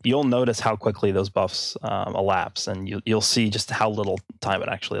bar, you'll notice how quickly those buffs elapse, and you'll see just how little time it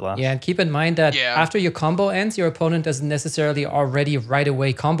actually lasts. yeah, and keep in mind that Yeah. after your combo ends, your opponent doesn't necessarily already right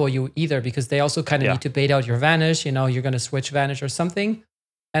away combo you either, because they also kind of Yeah. need to bait out your Vanish. You're going to switch Vanish or something.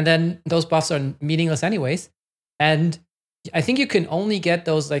 And then those buffs are meaningless anyways. And I think you can only get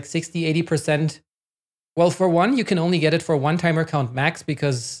those like 60, 80%. Well, for one, you can only get it for 1 timer count max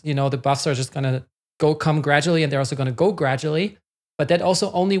because, the buffs are just going to come gradually and they're also going to go gradually. But that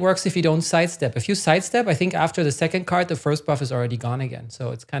also only works if you don't sidestep. If you sidestep, I think after the second card, the first buff is already gone again.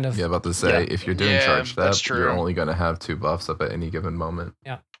 So it's kind of... Yeah, about to say, if you're doing Yeah, charge that's step, you're true. only going to have 2 buffs up at any given moment.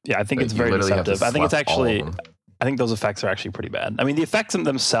 Yeah, I think Like, it's you very literally have to deceptive. I think it's slap all of actually, them. I think those effects are actually pretty bad. I mean, the effects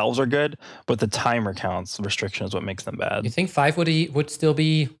themselves are good, but the timer counts restriction is what makes them bad. You think 5 would still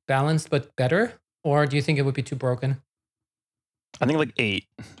be balanced but better? Or do you think it would be too broken? I think like 8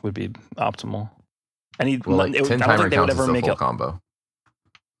 would be optimal. Well, like 10 I don't timer think they would counts is ever the make full it. combo.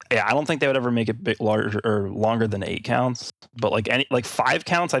 Yeah, I don't think they would ever make it big, larger or longer than 8 counts. But like 5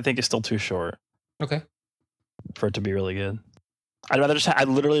 counts, I think is still too short Okay. for it to be really good. I'd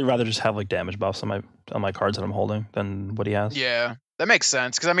literally rather just have like damage buffs on my cards that I'm holding than what he has. Yeah, that makes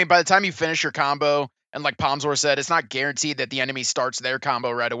sense. Because, by the time you finish your combo, and like Pomzor said, it's not guaranteed that the enemy starts their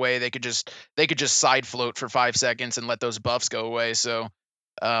combo right away. They could just side float for 5 seconds and let those buffs go away. So,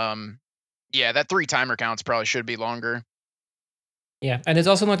 yeah, that 3 timer counts probably should be longer. Yeah, and it's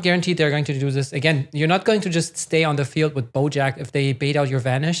also not guaranteed they're going to do this. Again, you're not going to just stay on the field with Bojack if they bait out your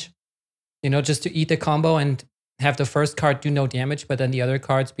Vanish, just to eat the combo and have the first card do no damage, but then the other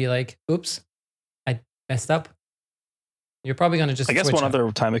cards be like, oops, I messed up. You're probably going to just I guess switch one up.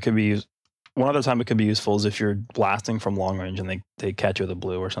 other time it could be useful is if you're blasting from long range and they catch you with a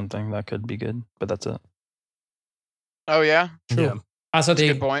blue or something. That could be good, but that's it. Oh yeah, True. Yeah. Also, that's a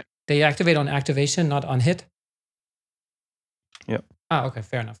good point. they activate on activation, not on hit. Yep. Okay,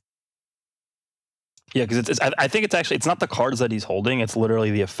 fair enough. Yeah, because I think it's not the cards that he's holding. It's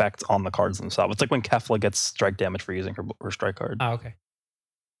literally the effect on the cards themselves. It's like when Kefla gets strike damage for using her strike card. Okay.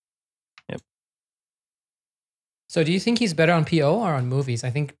 Yep. So do you think he's better on PO or on movies? I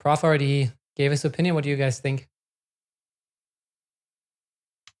think Prof already gave his opinion. What do you guys think?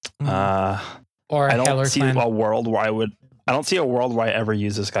 Or I don't Heller see Clan? a world where I don't see a world where I ever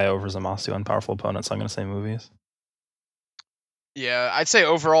use this guy over Zamasu on powerful opponents. So I'm going to say movies. Yeah, I'd say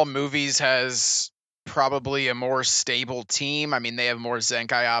overall movies has probably a more stable team. I mean, they have more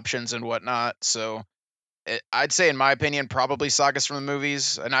Zenkai options and whatnot. So I'd say, in my opinion, probably Sagas from the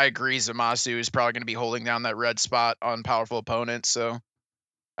movies. And I agree, Zamasu is probably going to be holding down that red spot on powerful opponents. So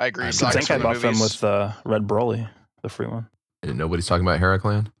I agree, I Sagas think from I the buff him movies. with Red Broly, the free one. And nobody's talking about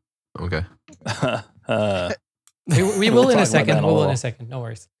Heraclan? Okay. We We'll will in talk a about second. that We will in little. a second. No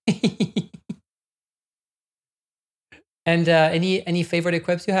worries. And any favorite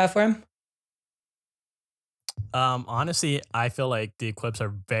equips you have for him? Honestly, I feel like the equips are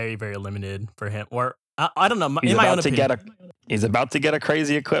very, very limited for him. Or I don't know. He's In my own about to opinion. he's about to get a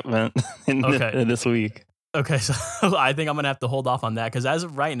crazy equipment Okay. this week. Okay, so I think I'm gonna have to hold off on that because as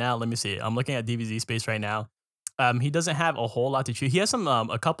of right now, let me see. I'm looking at DBZ space right now. He doesn't have a whole lot to choose. He has some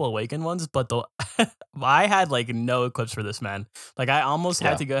a couple Awakened ones, but I had like no equips for this man. Like I almost Yeah.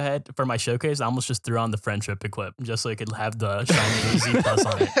 had to go ahead for my showcase. I almost just threw on the friendship equip just so I could have the shiny Z plus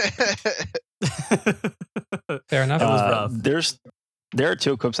on it. Fair enough. It was rough. There are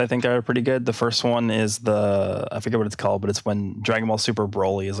two equips I think that are pretty good. The first one is I forget what it's called, but it's when Dragon Ball Super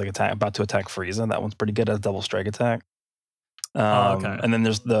Broly is like about to attack Frieza. That one's pretty good as double strike attack. Okay. And then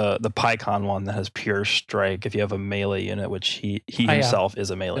there's the Pycon one that has pure strike if you have a melee unit, which he himself is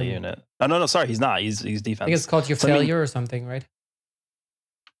a melee unit. Oh no, sorry, he's not. He's defense. I think it's called your failure or something, right?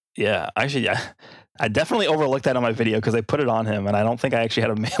 Yeah, actually, yeah. I definitely overlooked that on my video because I put it on him, and I don't think I actually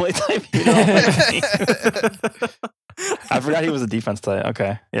had a melee type unit on my team. I forgot he was a defense type.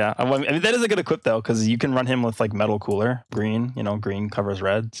 Okay, yeah. I mean, that is a good equip though, because you can run him with like Metal Cooler, green. You know, green covers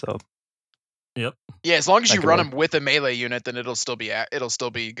red. So, Yep. Yeah, as long as That you could run work. him with a melee unit, then it'll still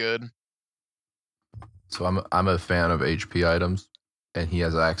be good. So I'm a fan of HP items, and he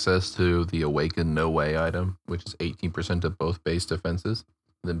has access to the Awaken No Way item, which is 18% of both base defenses,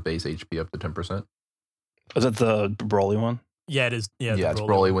 then base HP up to 10%. is that the Broly one? Yeah, it is. Yeah, Yeah, the it's Broly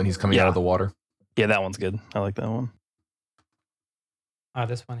Broly one. when he's coming out Yeah. of the water. Yeah, that one's good. I like that one.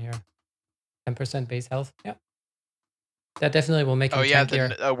 This one here. 10% base health. Yeah. That definitely will make him Oh yeah,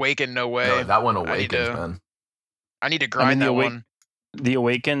 tankier. the Awaken No Way. No, that one I need awakens, to- man. I need to grind the that Awake- one. The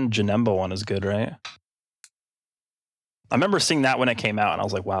Awakened Janemba one is good, right? I remember seeing that when it came out, and I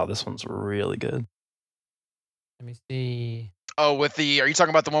was like, "Wow, this one's really good." Let me see. Oh, are you talking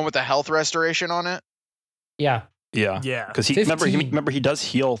about the one with the health restoration on it? Yeah. Yeah, Yeah. because 15. remember he does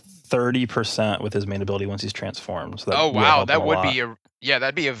heal 30% with his main ability once he's transformed. So that Oh will wow, help him that a would lot. be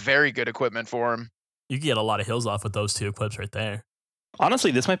that'd be a very good equipment for him. You can get a lot of hills off with those two equips right there.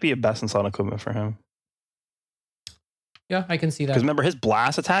 Honestly, this might be a best in slot equipment for him. Yeah, I can see Because that. remember, his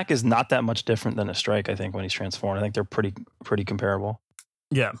blast attack is not that much different than a strike. I think when he's transformed, I think they're pretty comparable.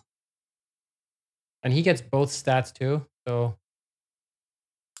 Yeah. And he gets both stats too. So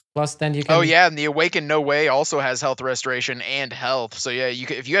plus then you can Oh yeah, and the Awaken No Way also has health restoration and health. So yeah,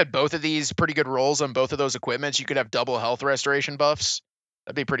 if you had both of these pretty good rolls on both of those equipments, you could have double health restoration buffs.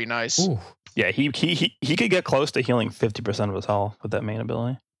 That'd be pretty nice. Ooh. Yeah, he could get close to healing 50% of his health with that main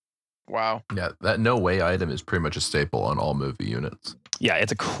ability. Wow. Yeah, that No Way item is pretty much a staple on all movie units. Yeah,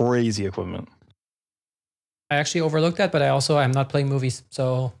 it's a crazy equipment. I actually overlooked that, but I'm not playing movies,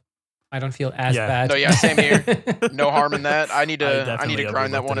 so I don't feel as Yeah. bad. No, yeah, same here. No harm in that. I need I to definitely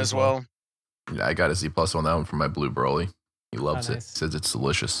grind that overlooked one it as as well. well. Yeah, I got a Z+ on that one from my Blue Broly. He loves Oh, it. nice. Says it's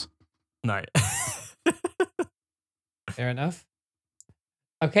delicious. Nice. Fair enough.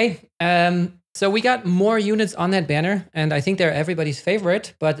 Okay. So we got more units on that banner, and I think they're everybody's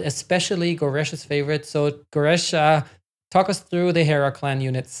favorite, but especially Goresh's favorite. So Goresh, talk us through the Hera clan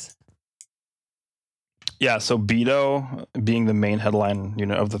units. Yeah, so Beto, being the main headline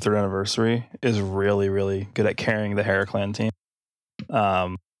unit of the 3rd anniversary, is really, really good at carrying the Hera clan team.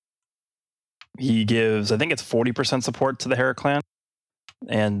 He gives, I think it's 40% support to the Hera clan.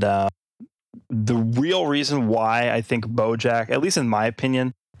 And the real reason why I think Bojack, at least in my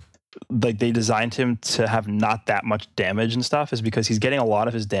opinion, like they designed him to have not that much damage and stuff is because he's getting a lot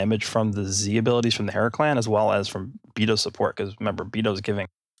of his damage from the Z abilities from the Hera clan as well as from Beto's support. Because remember, Beto's giving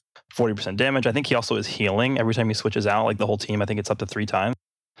 40% damage. I think he also is healing every time he switches out, like the whole team. I think it's up to 3 times.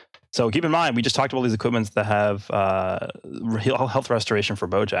 So keep in mind, we just talked about these equipments that have health restoration for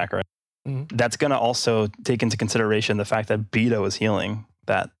Bojack, right? Mhm. That's going to also take into consideration the fact that Beto is healing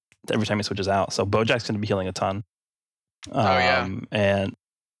that every time he switches out. So Bojack's going to be healing a ton. Yeah. And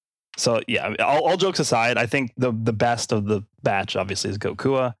so, yeah, all jokes aside, I think the best of the batch obviously is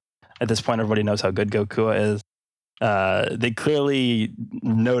Gokua. At this point, everybody knows how good Gokua is. They clearly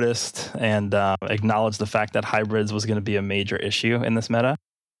noticed and acknowledged the fact that hybrids was going to be a major issue in this meta.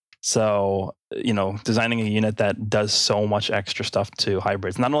 So, designing a unit that does so much extra stuff to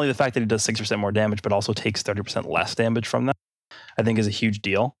hybrids, not only the fact that he does 6% more damage, but also takes 30% less damage from them, I think is a huge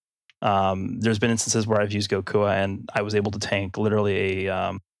deal. There's been instances where I've used Gokua and I was able to tank literally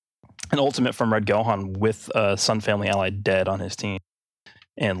an ultimate from Red Gohan with a Sun Family ally dead on his team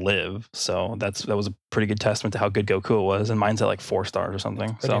and live. So that was a pretty good testament to how good Gokua was. And mine's at like 4 stars or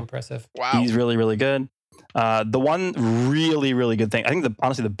something. Pretty So impressive. Wow. he's really, really good. The one really, really good thing, I think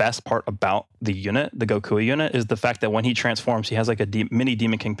honestly the best part about the unit, the Gokua unit, is the fact that when he transforms, he has like a mini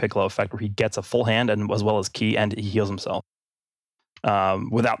Demon King Piccolo effect where he gets a full hand and as well as ki, and he heals himself.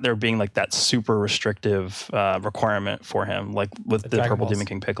 Without there being like that super restrictive requirement for him, like with The the Dragon Purple Balls. Demon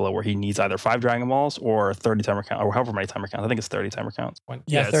King Piccolo, where he needs either 5 Dragon Balls or 30 timer count, or however many timer counts. I think it's 30 timer counts.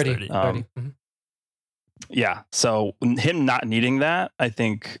 Yeah, it's 30. 30. 30. Mhm. Yeah. So him not needing that, I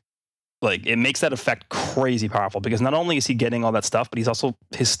think, like it makes that effect crazy powerful because not only is he getting all that stuff, but he's also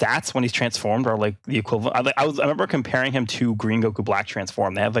his stats when he's transformed are like the equivalent. I remember comparing him to Green Goku Black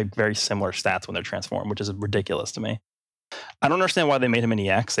transform. They have like very similar stats when they're transformed, which is ridiculous to me. I don't understand why they made him an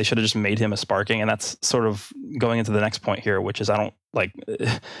EX. They should have just made him a sparking, and that's sort of going into the next point here, which is I don't like.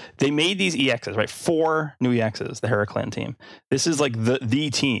 They made these EXs, right? 4 new EXs, the Heraclan team. This is like the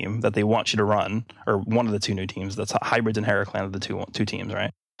team that they want you to run, or one of the 2 new teams. That's Hybrids and Heraclan are the two teams,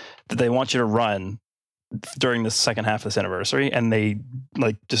 right? That they want you to run during the second half of this anniversary, and they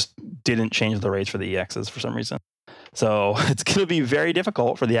like just didn't change the rates for the EXs for some reason. So it's going to be very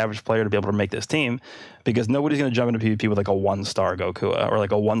difficult for the average player to be able to make this team because nobody's going to jump into PvP with like a 1-star Gokua or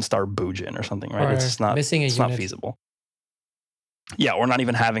like a 1-star Bujin or something, right? Or It's just not missing a it's unit. not feasible. Yeah, or not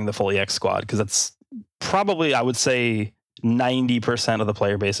even having the full EX squad because that's probably, I would say, 90% of the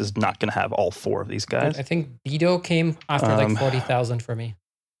player base is not going to have all 4 of these guys. I think Bido came after like 40,000 for me.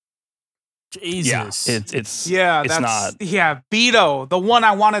 Jesus. Yeah, it's Yeah, it's that's not. Yeah, Beto, the one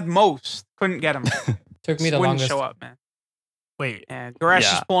I wanted most, couldn't get him. Took me Just the wouldn't longest. show up, man. Wait. And Goresh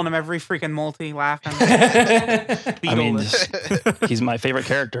Yeah. is pulling him every freaking multi, laughing. I mean, Beetle. he's my favorite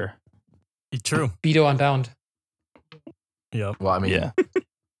character. True. Bido Unbound. Yep. Well, I mean, Yeah.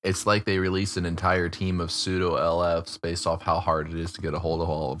 it's like they released an entire team of pseudo LFs based off how hard it is to get a hold of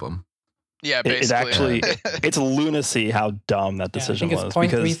all of them. Yeah, It basically. actually, it's lunacy how dumb that decision I think was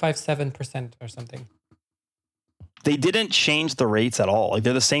it's because 0.357% or something. they didn't change the rates at all. Like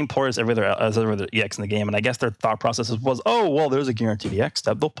they're the same players as every other EX in the game, and I guess their thought process was, oh well, there's a guaranteed EX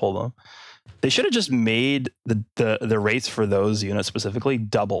step, they'll pull them. They should have just made the rates for those units specifically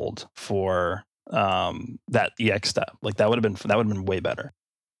doubled for that EX step. Like that would have been way better.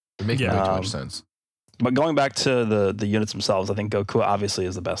 They're making Yeah. way too much sense. But going back to the units themselves, I think Goku obviously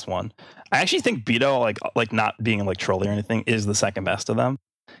is the best one. I actually think Beto, like not being like trolly or anything, is the second best of them.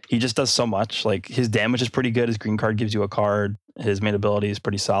 He just does so much. Like his damage is pretty good. His green card gives you a card. His main ability is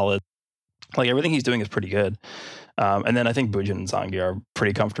pretty solid. Like everything he's doing is pretty good. And then I think Bujin and Zangia are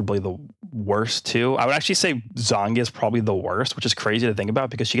pretty comfortably the worst too. I would actually say Zangia is probably the worst, which is crazy to think about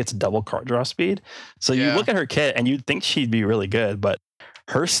because she gets double card draw speed. So you Yeah. look at her kit and you'd think she'd be really good, but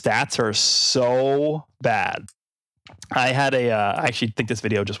her stats are so bad. I had I actually think this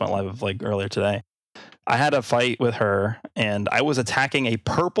video just went live like earlier today. I had a fight with her and I was attacking a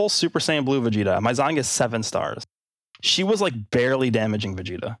purple Super Saiyan Blue Vegeta. My Zangia is 7 stars. She was like barely damaging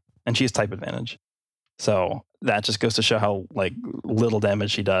Vegeta and she has type advantage. So that just goes to show how like little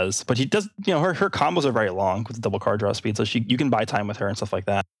damage she does. But she does, you know, her combos are very long with the double card draw speed. So you can buy time with her and stuff like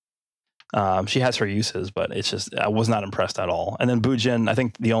that. She has her uses, but it's just, I was not impressed at all. And then Bujin, I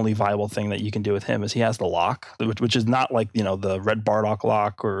think the only viable thing that you can do with him is he has the lock, which is not like, you know, the red Bardock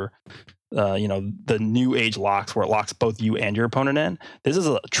lock or, you know, the new age locks where it locks both you and your opponent in. This is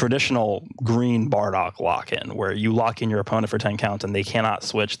a traditional green Bardock lock in where you lock in your opponent for 10 counts and they cannot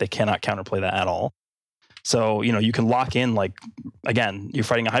switch. They cannot counterplay that at all. So, you know, you can lock in, like, again, you're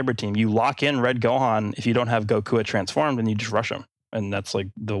fighting a hybrid team. You lock in Red Gohan if you don't have Goku transformed and you just rush him. And that's like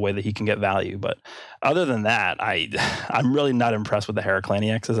the way that he can get value. But other than that, I'm really not impressed with the Heraclan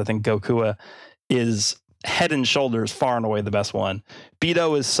EXs. I think Goku is head and shoulders far and away the best one.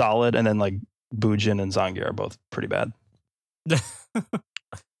 Beto is solid. And then like Bujin and Zangia are both pretty bad.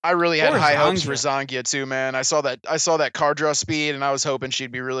 I really had Poor high hopes Zangia. for Zangia too, man. I saw that card draw speed, and I was hoping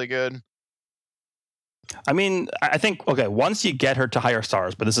she'd be really good. I mean, I think, okay, once you get her to higher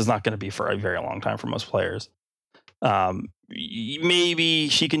stars, but this is not going to be for a very long time for most players. Maybe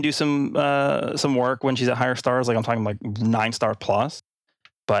she can do some work when she's at higher stars. Like I'm talking like 9-star plus,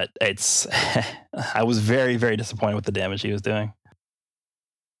 but it's, I was very, very disappointed with the damage he was doing.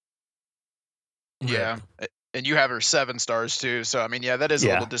 Yeah. And you have her 7 stars too. So I mean, yeah, that is a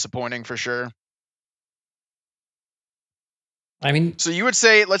Yeah. little disappointing for sure. I mean, So you would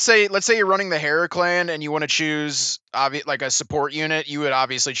say, let's say you're running the Heraclan and you want to choose like a support unit, you would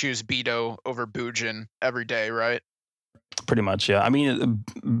obviously choose Beto over Bujin every day, right? Pretty much, yeah. I mean,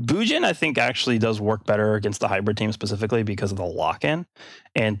 Bujin, I think, actually does work better against the hybrid team specifically because of the lock-in.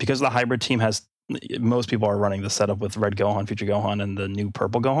 And because the hybrid team has, most people are running the setup with Red Gohan, Future Gohan, and the new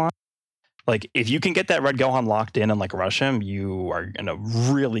Purple Gohan. Like, if you can get that Red Gohan locked in and, like, rush him, you are in a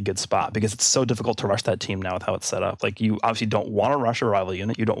really good spot because it's so difficult to rush that team now with how it's set up. Like, you obviously don't want to rush a rival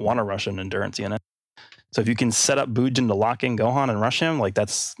unit. You don't want to rush an endurance unit. So if you can set up Bujin to lock in Gohan and rush him, like,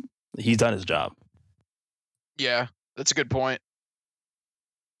 he's done his job. Yeah, that's a good point.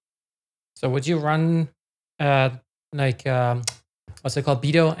 so would you run what's it called,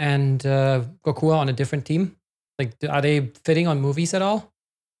 Beto and Goku on a different team? Like, are they fitting on movies at all?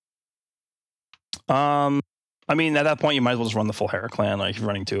 I mean, at that point, you might as well just run the full Heraclan, like you're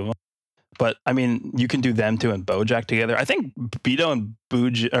running 2 of them. But I mean, you can do them too and Bojack together. I think Beto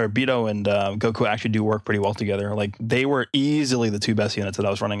and Goku actually do work pretty well together. Like they were easily the 2 best units that I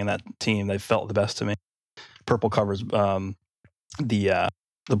was running in that team. They felt the best to me. Purple covers the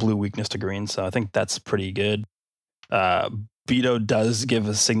blue weakness to green. So I think that's pretty good. Beto does give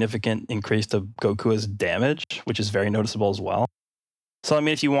a significant increase to Goku's damage, which is very noticeable as well. So I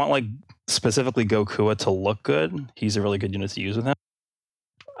mean, if you want like specifically Goku to look good, he's a really good unit to use with him.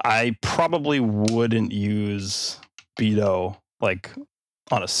 I probably wouldn't use Beto like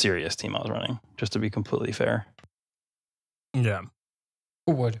on a serious team I was running, just to be completely fair. Yeah.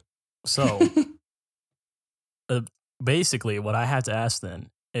 Who would? So basically, what I had to ask then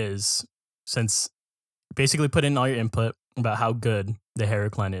is, since basically put in all your input about how good the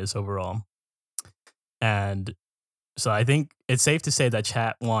Heraclan is overall, and so I think it's safe to say that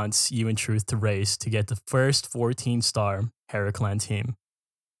chat wants you and Truth to race to get the first 14-star Heraclan team.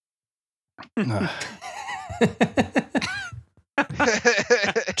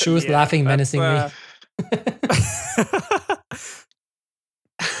 Truth laughing menacingly.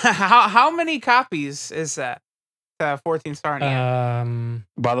 How many copies is that? 14-star.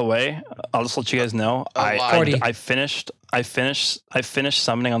 By the way, I'll just let you guys know. I finished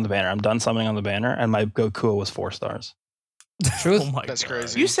summoning on the banner. I'm done summoning on the banner, and my Goku was 4 stars. Truth. Oh my That's God.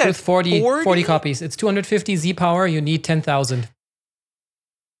 crazy. You said Truth 40 copies. It's 250 Z power. You need 10,000.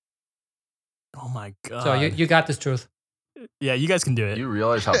 Oh my God. So you got this, Truth. Yeah, you guys can do it. You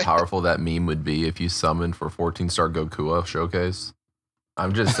realize how powerful that meme would be if you summoned for 14-star Goku showcase?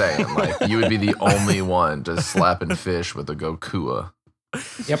 I'm just saying, like, you would be the only one just slapping fish with a Goku.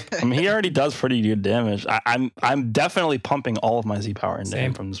 Yep. I mean, he already does pretty good damage. I'm definitely pumping all of my Z power into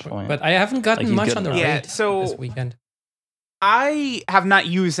him from this point. But I haven't gotten Like, he's much good on the enough. raid Yeah, so- this weekend. I have not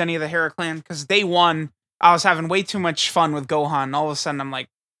used any of the Heraclan because day one, I was having way too much fun with Gohan. And all of a sudden, I'm like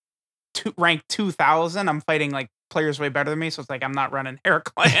ranked 2,000. I'm fighting like players way better than me. So it's like, I'm not running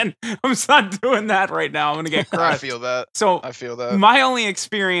Heraclan. I'm just not doing that right now. I'm going to get I crushed. feel that. So I feel that. my only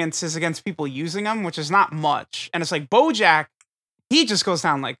experience is against people using them, which is not much. And it's like Bojack, he just goes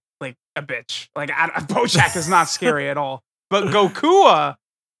down like a bitch. Like Bojack is not scary at all. But Goku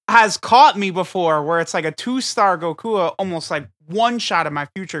has caught me before where it's like a 2-star Goku almost like one shot at my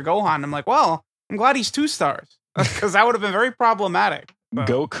future Gohan. I'm like, well, I'm glad he's 2 stars because that would have been very problematic. But-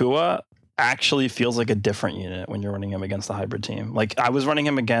 Goku actually feels like a different unit when you're running him against the hybrid team. Like I was running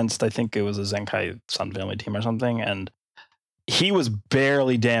him against, I think it was a Zenkai Sun Family team or something, and he was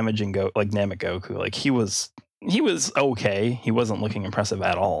barely damaging Namek Goku. Like he was okay. He wasn't looking impressive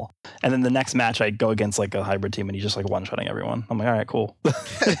at all. And then the next match I'd go against like a hybrid team and he's just like one-shotting everyone. I'm like, all right, cool.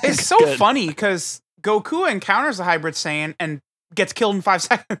 It's so Good. funny because Goku encounters a hybrid Saiyan and gets killed in 5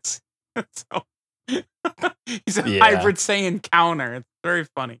 seconds. So he's a Yeah. hybrid Saiyan counter. It's very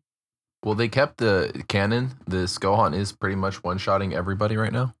funny. Well, they kept the canon. This Gohan is pretty much one-shotting everybody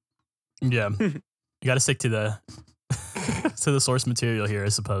right now. Yeah. You got to stick to the to the source material here, I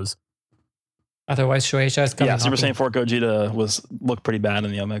suppose. Otherwise, Shueisha is coming. Yeah, Super knocking. Saiyan 4 Gogeta looked pretty bad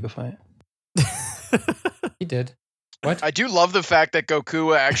in the Omega fight. He did. What? I do love the fact that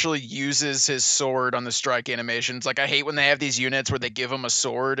Goku actually uses his sword on the strike animations. Like, I hate when they have these units where they give him a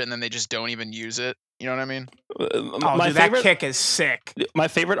sword and then they just don't even use it. You know what I mean? Oh, my dude, favorite that kick is sick. My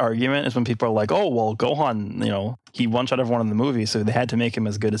favorite argument is when people are like, "Oh, well, Gohan, he one-shot everyone in the movie, so they had to make him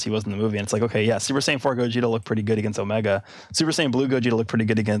as good as he was in the movie." And it's like, okay, yeah, Super Saiyan 4 Gogeta looked pretty good against Omega. Super Saiyan Blue Gogeta looked pretty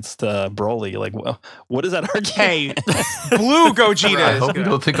good against Broly. Like, well, what is that argument? Hey, Blue Gogeta I is hope good. you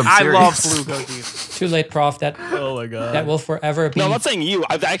don't think I'm I love serious. Blue Gogeta. Too late, Prof. That Oh my God. that will forever be. No, I'm not saying you.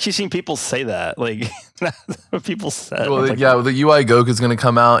 I've actually seen people say that. Like, that's what people said. Well, It's like, yeah, the UI Goku's going to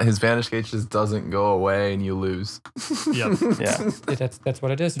come out. His Vanish Gauge just doesn't go away, and you lose. Yep. yeah. That's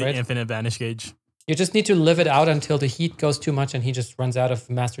what it is, The right? infinite vanish gauge. You just need to live it out until the heat goes too much and he just runs out of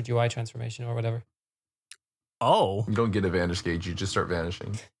mastered UI transformation or whatever. Oh. You don't get a Vanish Gauge. You just start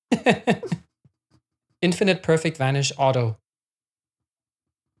vanishing. Infinite perfect vanish auto.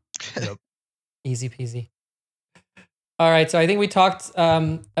 Yep. Easy peasy. All right, so I think we talked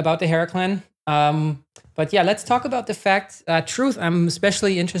about the Heraclan. But yeah, let's talk about the fact, Truth, I'm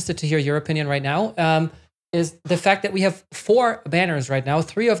especially interested to hear your opinion right now, is the fact that we have 4 banners right now,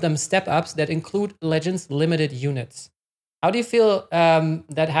 3 of them step-ups that include Legends limited units. How do you feel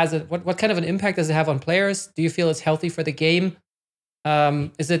that has what kind of an impact does it have on players? Do you feel it's healthy for the game?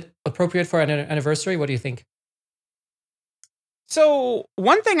 Is it appropriate for an anniversary? What do you think? So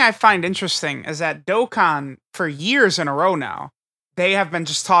one thing I find interesting is that Dokkan, for years in a row now, they have been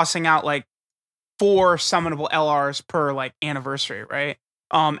just tossing out like 4 summonable LRs per like anniversary, right?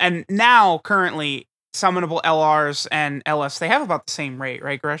 And now currently summonable LRs and LS, they have about the same rate,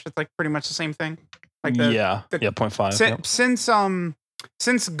 right, Gresh? It's like pretty much the same thing. Like the, yeah, 0.5. Yep. Since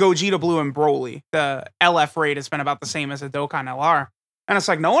Gogeta Blue and Broly, the LF rate has been about the same as a Dokkan LR. And it's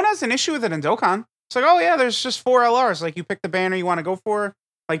like no one has an issue with it in Dokkan. It's like, oh yeah, there's just 4 LRs. Like you pick the banner you want to go for.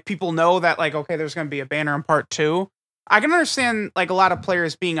 Like people know that like, okay, there's going to be a banner in part 2. I can understand like a lot of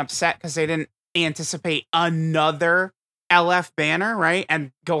players being upset because they didn't anticipate another LF banner, right?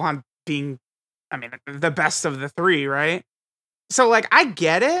 And Gohan being, I mean, the best of the 3, right? So like I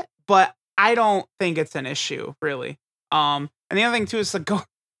get it, but I don't think it's an issue really. And the other thing too is the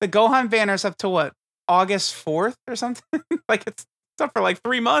Gohan banner's up to what, August 4th or something? Like it's up for like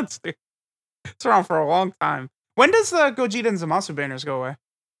 3 months, dude. It's around for a long time. When does the Gogeta and Zamasu banners go away?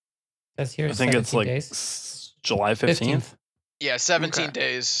 That's here. I think it's like days. July 15th. Yeah, 17 Okay.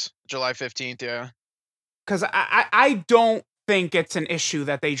 days. July 15th, yeah. Because I don't think it's an issue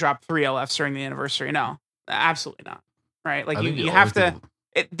that they drop 3 LFs during the anniversary. No, absolutely not. Right? Like I think the you have only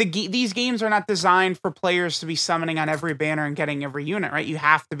to. These games are not designed for players to be summoning on every banner and getting every unit. Right? You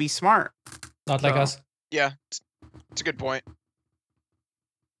have to be smart. Not like So- us. Yeah, it's a good point.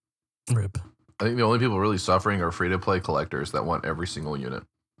 Rip. I think the only people really suffering are free-to-play collectors that want every single unit.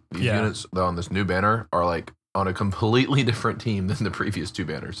 These Yeah. units on this new banner are like on a completely different team than the previous 2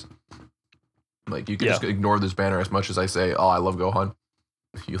 banners. Like you can just ignore this banner as much as I say, oh, I love Gohan.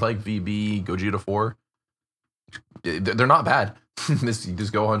 If you like VB, Gogeta 4, they're not bad. this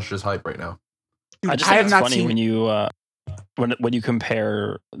Gohan's just hype right now. I just I think have it's not funny seen- when you when you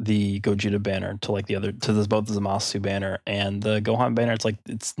compare the Gogeta banner to like both the Zamasu banner and the Gohan banner. It's like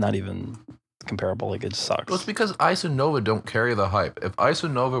it's not even comparable. Like it sucks. Well, it's because Ice and Nova don't carry the hype. If Ice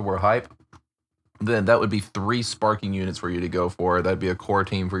and Nova were hype, then that would be 3 sparking units for you to go for. That'd be a core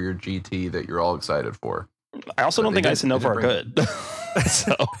team for your GT that you're all excited for. I also But don't they think did- Ice and they Nova are did good.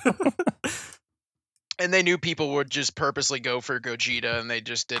 So And they knew people would just purposely go for Gogeta, and they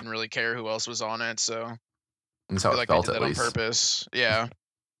just didn't really care who else was on it. So That's I how feel it like they felt did at that on least. purpose. Yeah.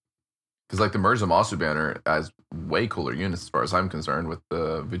 Because like the Merge Zamasu banner has way cooler units as far as I'm concerned, with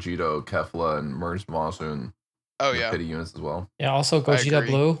the Vegito, Kefla, and Merge Zamasu and Oh the yeah. Pity units as well. Yeah. Also, Gogeta agree.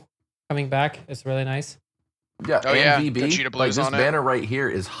 Blue coming back. It's really nice. Yeah, Oh, and yeah, VB. Gogeta Like Blue's this on it. banner right here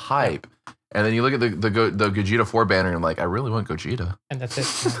is hype. And then you look at the Gogeta 4 banner and I'm like, I really want Gogeta. And that's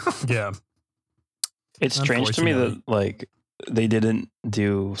it. Yeah. it's strange to me that Unfortunately. like they didn't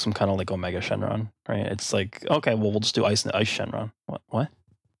do some kind of like Omega Shenron, right? It's like okay, well we'll just do Ice Shenron. What?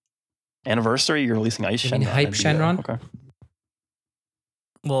 Anniversary? You're releasing Ice You Shenron? mean Hype I'd be there. Shenron? Okay.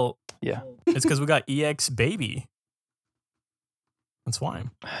 Well, Yeah. it's because we got EX Baby. That's why.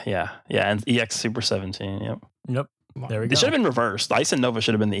 Yeah, and EX Super 17. Yep. Yep. There we It go. should have been reversed. Ice and Nova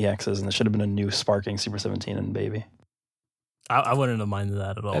should have been the EXs, and there should have been a new Sparking Super 17 and Baby. I wouldn't have minded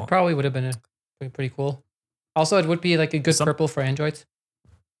that at all. It probably would have been pretty cool. Also, it would be like a good Some- purple for androids.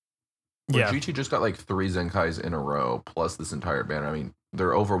 Well, Yeah. GT just got like 3 Zenkais in a row, plus this entire banner. I mean,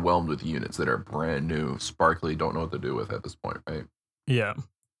 they're overwhelmed with units that are brand new, sparkly, don't know what to do with at this point, right? Yeah.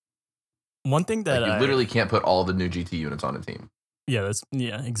 One thing that Like you I literally can't put all the new GT units on a team.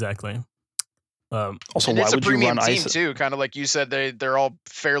 yeah, exactly. Also, And why it's a would you premium run team Ice? too, kind of like you said. They're all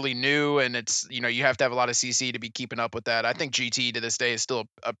fairly new, and it's you have to have a lot of CC to be keeping up with that. I think GT to this day is still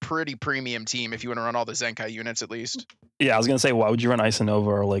a pretty premium team if you want to run all the Zenkai units at least. Yeah, I was gonna say, why would you run Ice and Nova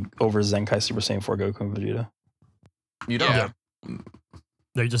or like over Zenkai Super Saiyan 4 Goku and Vegeta? You don't. Yeah.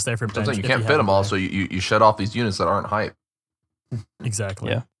 They're just there for bench. Sometimes you if can't fit have them all, there. so you shut off these units that aren't hype.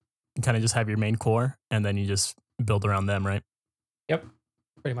 Exactly. Yeah. You kind of just have your main core, and then you just build around them, right?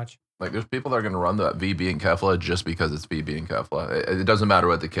 Pretty much. Like there's people that are going to run the VB and Kefla just because it's VB and Kefla. It doesn't matter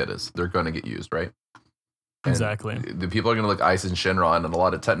what the kit is; they're going to get used, right? And Exactly. The people are going to look Ice and Shenron, and a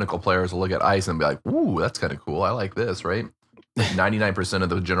lot of technical players will look at Ice and be like, "Ooh, that's kind of cool. I like this." Right? 99% of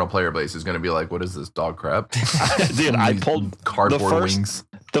the general player base is going to be like, "What is this dog crap?" Dude, I These pulled cardboard first- wings.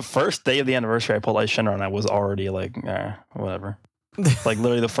 the first day of the anniversary. I pulled Ice Shenron. I was already like, whatever. Like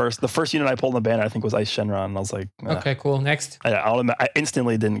literally the first unit I pulled in the banner, I think was Ice Shenron. And I was like, Okay, cool. Next. I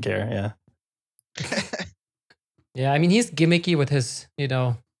instantly didn't care. Yeah. Yeah, I mean he's gimmicky with his,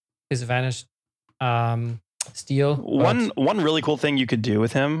 his vanished steel. but- One really cool thing you could do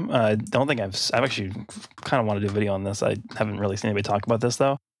with him. I don't think I've actually kind of want to do a video on this. I haven't really seen anybody talk about this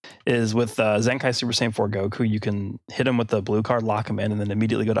though. Is with Zenkai Super Saiyan 4 Goku, you can hit him with the blue card, lock him in, and then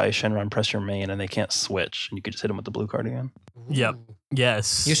immediately go to Ice Shenron, press your main, and they can't switch. And you could just hit him with the blue card again. Yep.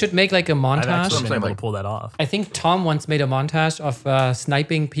 Yes. You should make like a I've montage. actually been saying, able like- to pull that off. I think Tom once made a montage of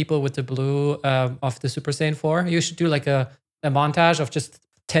sniping people with the blue of the Super Saiyan 4. You should do like a montage of just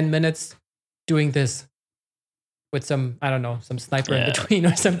 10 minutes doing this with some, I don't know, some sniper in Yeah. between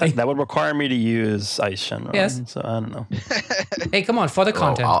or something. That would require me to use Ice Shenron. Yes. So I don't know. Hey, come on, for the Well,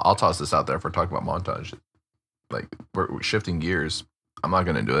 content. I'll toss this out there if we're talking about montage. Like we're shifting gears. I'm not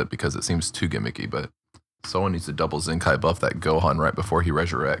going to do it because it seems too gimmicky, but Someone needs to double Zenkai buff that Gohan right before he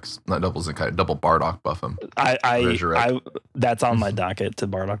resurrects. Not double Zenkai, double Bardock buff him. That's on my docket to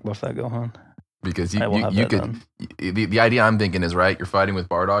Bardock buff that Gohan. Because you could the idea I'm thinking is, right, you're fighting with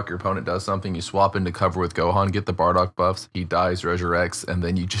Bardock, your opponent does something, you swap into cover with Gohan, get the Bardock buffs, he dies, resurrects, and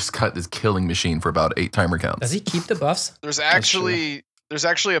then you just got this killing machine for about 8 timer counts. Does he keep the buffs? There's actually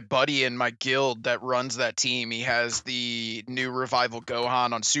a buddy in my guild that runs that team. He has the new Revival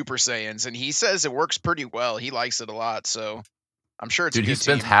Gohan on Super Saiyans, and he says it works pretty well. He likes it a lot, so I'm sure it's a good he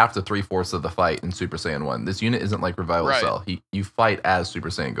spends team. half to 3/4 of the fight in Super Saiyan 1. This unit isn't like Revival Right. Cell. You fight as Super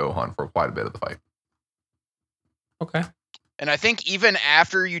Saiyan Gohan for quite a bit of the fight. Okay. And I think even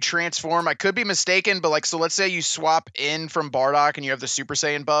after you transform, I could be mistaken, but like, so let's say you swap in from Bardock and you have the Super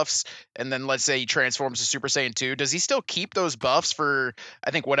Saiyan buffs, and then let's say he transforms to Super Saiyan 2. Does he still keep those buffs for,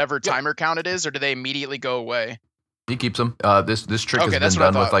 I think, whatever timer count it is, or do they immediately go away? He keeps them. This trick Okay, has that's been what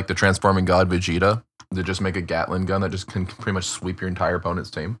I done with thought. like the Transforming God Vegeta. They just make a Gatling gun that just can pretty much sweep your entire opponent's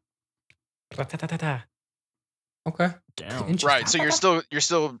team. Okay. Damn. Interesting. Right. So you're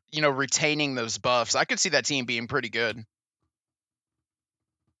still, retaining those buffs. I could see that team being pretty good.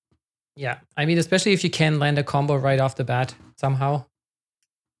 Yeah. I mean, especially if you can land a combo right off the bat somehow.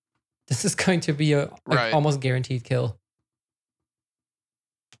 This is going to be a Right. almost guaranteed kill.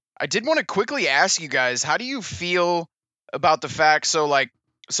 I did want to quickly ask you guys, how do you feel about the fact,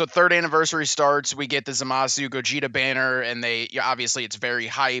 so third anniversary starts, we get the Zamasu Gogeta banner, and obviously it's very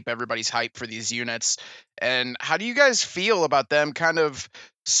hype. Everybody's hyped for these units. And how do you guys feel about them kind of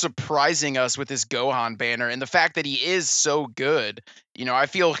surprising us with this Gohan banner and the fact that he is so good? I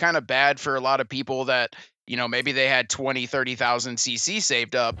feel kind of bad for a lot of people that, maybe they had 20, 30,000 CC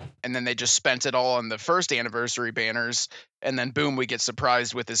saved up, and then they just spent it all on the first anniversary banners. And then boom, we get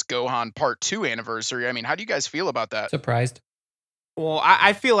surprised with this Gohan Part 2 anniversary. I mean, how do you guys feel about that? Surprised. Well,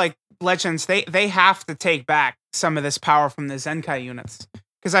 I feel like Legends, they have to take back some of this power from the Zenkai units.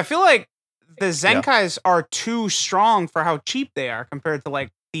 Because I feel like the Zenkais are too strong for how cheap they are compared to like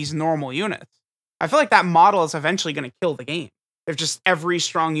these normal units. I feel like that model is eventually going to kill the game. If just every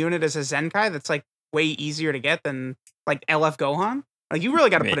strong unit is a Zenkai, that's like way easier to get than like LF Gohan. Like you really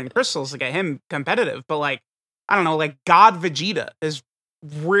got to put in crystals to get him competitive. But like, I don't know, like God Vegeta is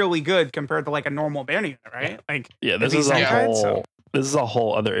really good compared to like a normal banner unit, right? Like, Yeah, if he's Zenkai, this is a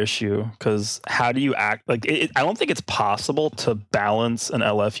whole other issue, because how do you act like I don't think it's possible to balance an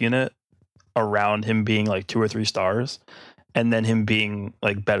LF unit around him being like 2 or 3 stars and then him being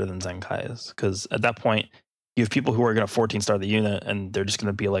like better than Zenkai's, because at that point you have people who are going to 14 star the unit and they're just going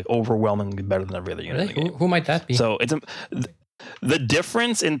to be like overwhelmingly better than every other unit in the game. Who might that be? So it's the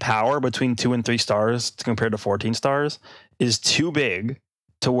difference in power between 2 and 3 stars compared to 14 stars is too big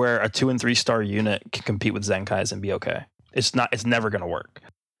to where a 2 and 3 star unit can compete with Zenkai's and be okay. It's never going to work.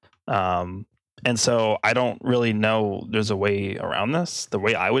 And so I don't really know there's a way around this. The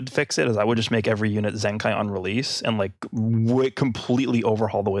way I would fix it is I would just make every unit Zenkai on release and like completely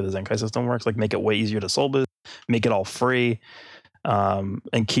overhaul the way the Zenkai system works. Like make it way easier to soul boost, make it all free,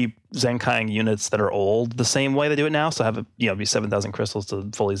 and keep Zenkaiing units that are old the same way they do it now. So have it, be 7,000 crystals to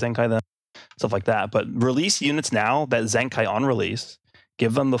fully Zenkai them, stuff like that. But release units now that Zenkai on release,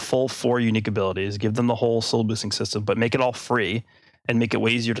 give them the full 4 unique abilities, give them the whole soul boosting system, but make it all free and make it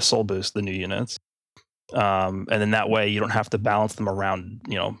way easier to soul boost the new units. And then that way you don't have to balance them around,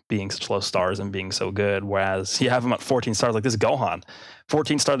 being such low stars and being so good. Whereas you have them at 14 stars, like this Gohan,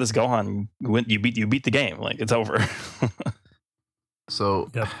 14 star this Gohan, you beat the game. Like it's over. So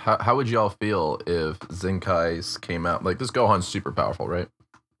Yep. how would y'all feel if Zenkai's came out? Like this Gohan's super powerful, right?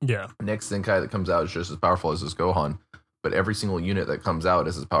 Yeah. Next Zenkai that comes out is just as powerful as this Gohan, but every single unit that comes out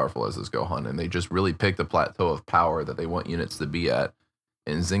is as powerful as this Gohan, and they just really pick the plateau of power that they want units to be at.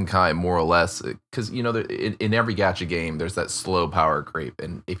 And Zenkai, more or less, because in every gacha game, there's that slow power creep,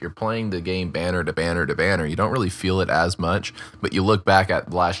 and if you're playing the game banner to banner to banner, you don't really feel it as much. But you look back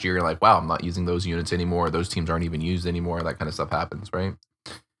at last year, and like, wow, I'm not using those units anymore. Those teams aren't even used anymore. That kind of stuff happens, right?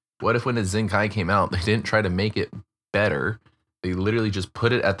 What if when the Zenkai came out, they didn't try to make it better? They literally just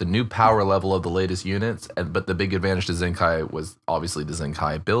put it at the new power level of the latest units. But the big advantage to Zenkai was obviously the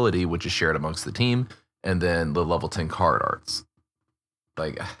Zenkai ability, which is shared amongst the team, and then the level 10 card arts.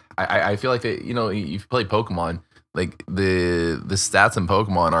 Like, I feel like if you play Pokemon, like the stats in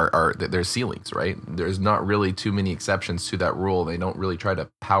Pokemon are there's ceilings, right? There's not really too many exceptions to that rule. They don't really try to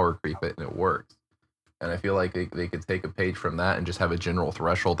power creep it, and it works. And I feel like they could take a page from that and just have a general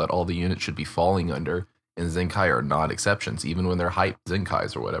threshold that all the units should be falling under. And Zenkai are not exceptions, even when they're hyped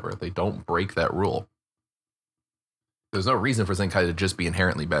Zenkais or whatever. They don't break that rule. There's no reason for Zenkai to just be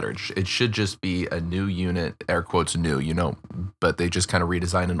inherently better. It should just be a new unit, air quotes new, but they just kind of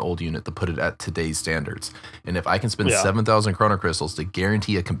redesign an old unit to put it at today's standards. And if I can spend 7,000 Chrono Crystals to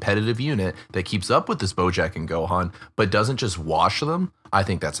guarantee a competitive unit that keeps up with this Bojack and Gohan, but doesn't just wash them, I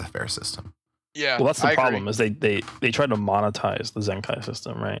think that's a fair system. Yeah. Well, that's the I problem agree. is they try to monetize the Zenkai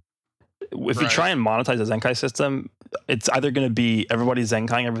system, right? If you Right. try and monetize the Zenkai system, it's either going to be everybody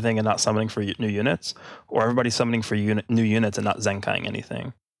Zenkaiing everything and not summoning for new units, or everybody summoning for new units and not Zenkaiing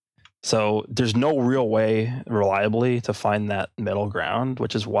anything. So there's no real way reliably to find that middle ground,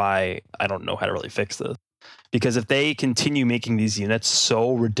 which is why I don't know how to really fix this. Because if they continue making these units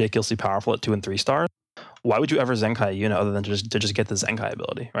so ridiculously powerful at 2 and 3 stars, why would you ever Zenkai a unit other than to just get the Zenkai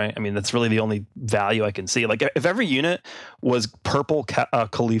ability, right? I mean, that's really the only value I can see. Like, if every unit was purple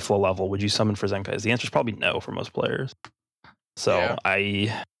Khalifa level, would you summon for Zenkais? The answer is probably no for most players. So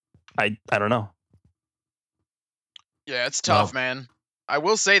Yeah. I don't know. Yeah, it's tough, man. I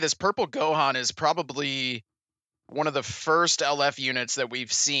will say this purple Gohan is probably one of the first LF units that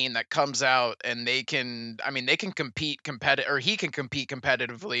we've seen that comes out and they can compete or he can compete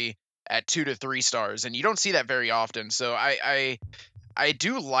competitively at 2 to 3 stars, and you don't see that very often. So I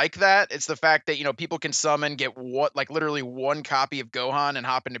do like that. It's the fact that people can summon, get literally one copy of Gohan and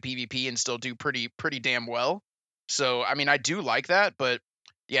hop into PvP and still do pretty damn well. So I mean, I do like that, but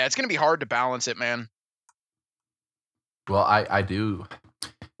yeah, it's gonna be hard to balance it, man. Well, I do.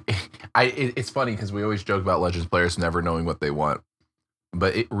 It's funny because we always joke about Legends players never knowing what they want,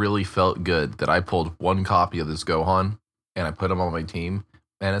 but it really felt good that I pulled one copy of this Gohan and I put him on my team.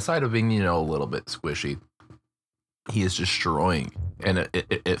 And aside of being, a little bit squishy, he is destroying, and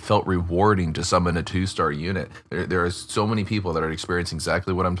it felt rewarding to summon a 2-star unit. There are so many people that are experiencing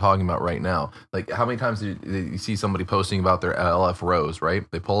exactly what I'm talking about right now. Like, how many times do you see somebody posting about their LF Rose, right?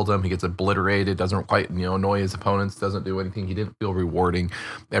 They pulled him, he gets obliterated, doesn't quite annoy his opponents, doesn't do anything. He didn't feel rewarding.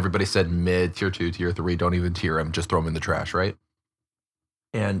 Everybody said mid, tier 2, tier 3, don't even tier him, just throw him in the trash, right?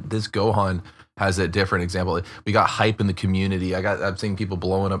 And this Gohan has a different example. We got hype in the community. I'm seeing people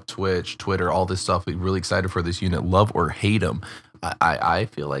blowing up Twitch, Twitter, all this stuff. We're really excited for this unit, love or hate him. I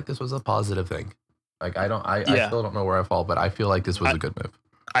feel like this was a positive thing. Like, I still don't know where I fall, but I feel like this was a good move.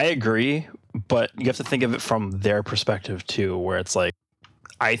 I agree, but you have to think of it from their perspective too, where it's like,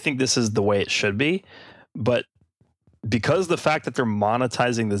 I think this is the way it should be, but because the fact that they're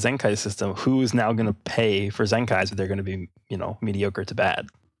monetizing the Zenkai system, who is now going to pay for Zenkais if they're going to be, mediocre to bad?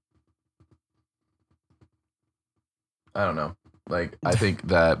 I don't know. Like, I think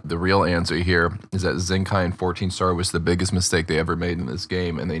that the real answer here is that Zenkai in 14-star was the biggest mistake they ever made in this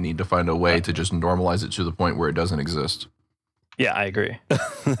game, and they need to find a way to just normalize it to the point where it doesn't exist. Yeah, I agree.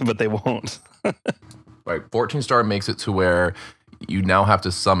 But they won't. Right, 14-star makes it to where you now have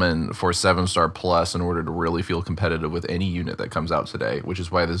to summon for 7-star plus in order to really feel competitive with any unit that comes out today, which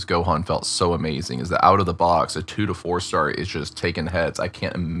is why this Gohan felt so amazing, is that out of the box, a 2 to 4-star is just taking heads. I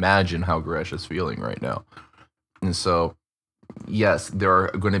can't imagine how Gresh is feeling right now. And so, yes, there are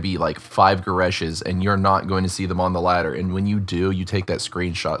going to be like 5 Goreshes, and you're not going to see them on the ladder. And when you do, you take that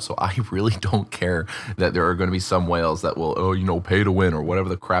screenshot. So I really don't care that there are going to be some whales that will, pay to win or whatever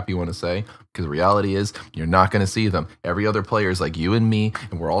the crap you want to say. Because the reality is, you're not going to see them. Every other player is like you and me,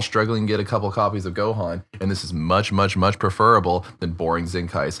 and we're all struggling to get a couple copies of Gohan. And this is much, much, much preferable than boring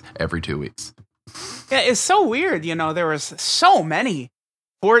Zenkais every 2 weeks. Yeah, it's so weird. There was so many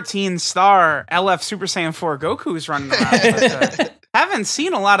 14-star LF Super Saiyan 4 Gokus running around. But, haven't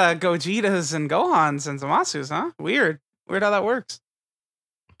seen a lot of Gojitas and Gohans and Zamasus, huh? Weird how that works.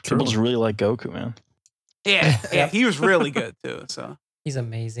 People just really like Goku, man. Yeah, he was really good too. So He's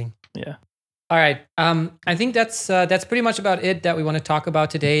amazing. Yeah. All right. I think that's pretty much about it that we want to talk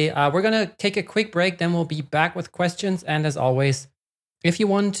about today. We're going to take a quick break, then we'll be back with questions. And as always, if you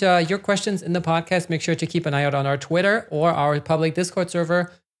want your questions in the podcast, make sure to keep an eye out on our Twitter or our public Discord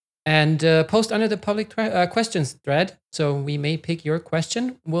server and post under the public questions thread. So we may pick your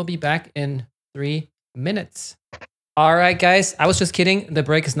question. We'll be back in 3 minutes. All right, guys. I was just kidding. The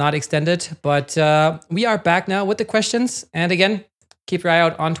break is not extended, but we are back now with the questions. And again, keep your eye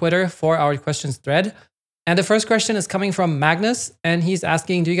out on Twitter for our questions thread. And the first question is coming from Magnus, and he's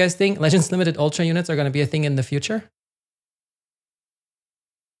asking, do you guys think Legends Limited Ultra units are going to be a thing in the future?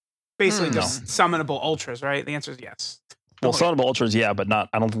 basically just summonable ultras, right? The answer is yes. Well, summonable ultras, yeah, but not.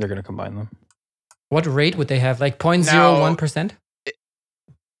 I don't think they're going to combine them. What rate would they have? Like 0.01%?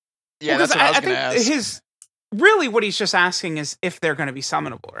 Yeah, that's what I was going to ask. His really what he's just asking is if they're going to be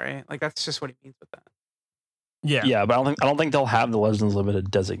summonable, right? Like that's just what he means with that. Yeah. Yeah, but I don't think they'll have the Legends Limited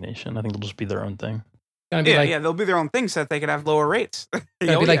designation. I think they'll just be their own thing. Gonna be They'll be their own thing so that they can have lower rates.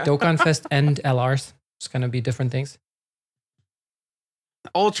 Gonna be like Dokkan Fest and LRs. It's gonna be different things.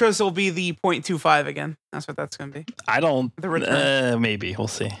 Ultras will be the 0.25 again. That's what that's going to be. I don't. The return. Maybe we'll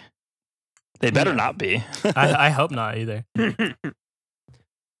see. They better not be. I hope not either.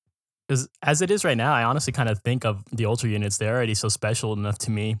 Because as it is right now, I honestly kind of think of the Ultra units. They're already so special enough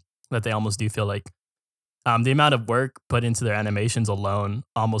to me that they almost do feel like the amount of work put into their animations alone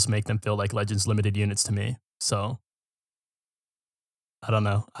almost make them feel like Legends Limited units to me. So I don't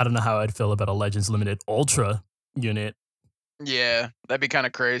know. I don't know how I'd feel about a Legends Limited Ultra unit. Yeah, that'd be kind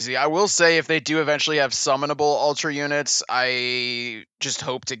of crazy. I will say if they do eventually have summonable Ultra units, I just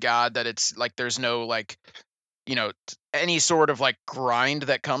hope to God that it's like there's no like, any sort of like grind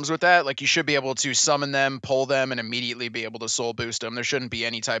that comes with that. Like you should be able to summon them, pull them, and immediately be able to soul boost them. There shouldn't be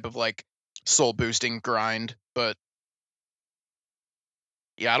any type of like soul boosting grind, but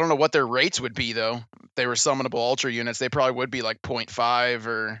yeah, I don't know what their rates would be though. If they were summonable Ultra units, they probably would be like 0.5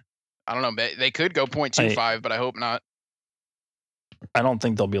 or I don't know. They could go 0.25, but I hope not. I don't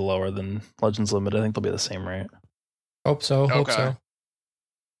think they'll be lower than Legends Limited. I think they'll be the same rate. Hope so. Hope Okay. so.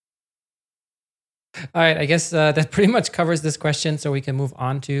 All right, I guess that pretty much covers this question, so we can move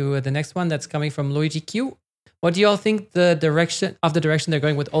on to the next one that's coming from Luigi Q. What do y'all think the direction they're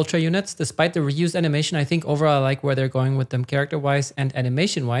going with Ultra units? Despite the reused animation, I think overall I like where they're going with them character-wise and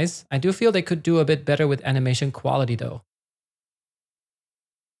animation-wise. I do feel they could do a bit better with animation quality, though.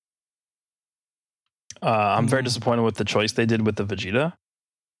 I'm very disappointed with the choice they did with the Vegeta,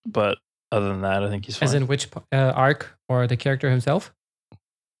 but other than that, I think he's fine. As in which arc or the character himself?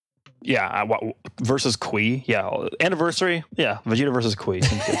 Yeah, versus Kui. Yeah, anniversary. Yeah, Vegeta versus Kui.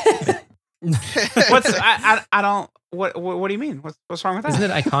 Seems good. I don't. What do you mean? What's wrong with that? Isn't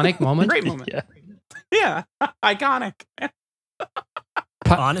it an iconic moment? Great moment. Yeah. Yeah, iconic.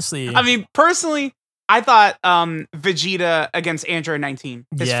 Honestly, I mean, personally, I thought Vegeta against Android 19,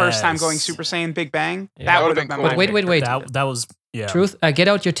 his first time going Yes. Super Saiyan Big Bang, Yeah. that would have been But my wait. that was yeah. Truth, get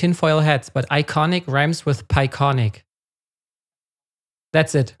out your tinfoil hats, but iconic rhymes with pyconic.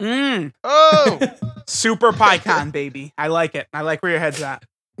 That's it. Oh, Super PyCon, baby. I like it. I like where your head's at.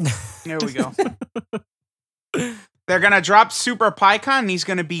 There we go. They're gonna drop Super PyCon and he's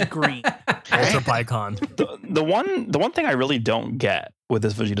gonna be green. Ultra PyCon. The one thing I really don't get with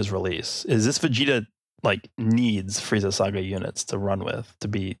this Vegeta's release is this Vegeta like needs Frieza Saga units to run with to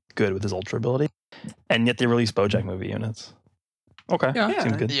be good with his Ultra ability, and yet they release BoJack movie units. Okay, Yeah.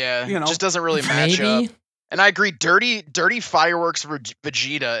 seems good. yeah, You know, just doesn't really match up. Maybe. And I agree, dirty fireworks for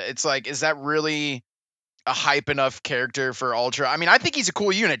Vegeta. It's like, is that really a hype enough character for Ultra? I mean, I think he's a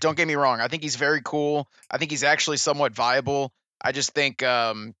cool unit. Don't get me wrong. I think he's very cool. I think he's actually somewhat viable. I just think,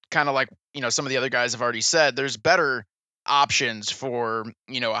 kind of like some of the other guys have already said, there's better options for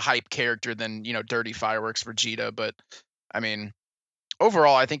a hype character than dirty fireworks Vegeta. But I mean,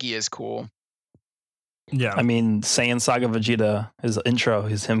 overall, I think he is cool. Yeah. I mean, Saiyan Saga Vegeta, his intro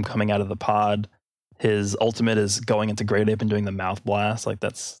is him coming out of the pod. His ultimate is going into Great Ape and doing the mouth blast. Like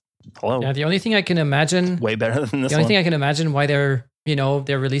that's Yeah, the only thing I can imagine, way better than this the only one. thing I can imagine why they're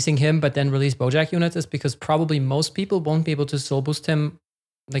releasing him, but then release BoJack units is because probably most people won't be able to soul boost him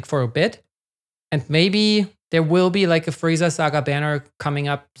like for a bit, and maybe there will be like a Frieza Saga banner coming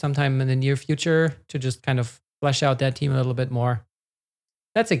up sometime in the near future to just kind of flesh out that team a little bit more.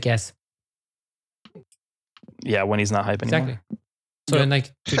 That's a guess. Yeah, when he's not hype anymore. Exactly. So in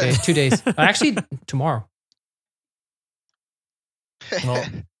like 2 days, 2 days. Actually, tomorrow. Well,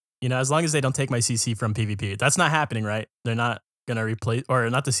 as long as they don't take my CC from PvP, that's not happening, right? They're not gonna replace, or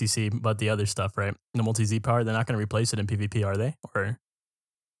not the CC, but the other stuff, right? The multi Z power. They're not gonna replace it in PvP, are they? Or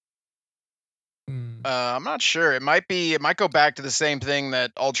I'm not sure. It might go back to the same thing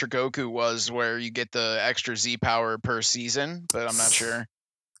that Ultra Goku was, where you get the extra Z power per season, but I'm not sure.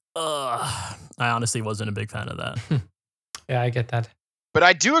 I honestly wasn't a big fan of that. Yeah, I get that. But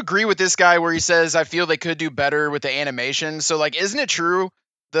I do agree with this guy where he says, I feel they could do better with the animation. So, like, isn't it true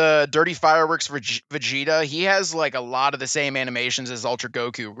the Dirty Fireworks Vegeta, he has, like, a lot of the same animations as Ultra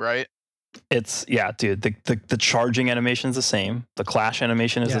Goku, right? It's dude. The charging animation is the same. The clash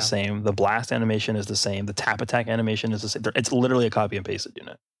animation is the same. The blast animation is the same. The tap attack animation is the same. It's literally a copy and pasted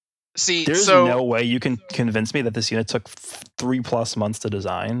unit. See, There's so no way you can convince me that this unit took 3+ months to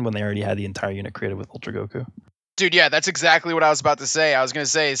design when they already had the entire unit created with Ultra Goku. dude, yeah, that's exactly what I was about to say. I was gonna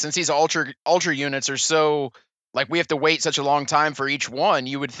say, since these ultra units are so, like, we have to wait such a long time for each one,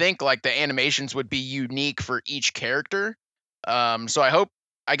 you would think like the animations would be unique for each character. So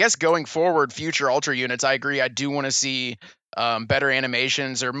I guess going forward, future ultra units, I agree. I do want to see better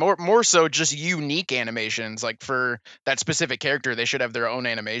animations, or more so just unique animations. Like for that specific character, they should have their own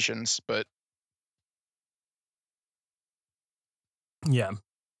animations. But Yeah,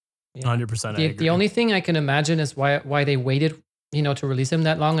 Yeah. 100%. The only thing I can imagine is why they waited to release him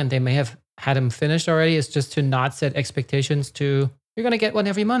that long, and they may have had him finished already, is just to not set expectations to you're going to get one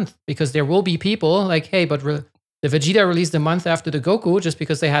every month, because there will be people like, hey, but the Vegeta released a month after the Goku just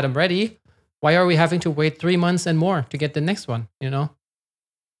because they had him ready. Why are we having to wait 3 months and more to get the next one, Yeah.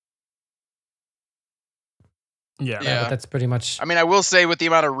 But that's pretty much. I mean, I will say with the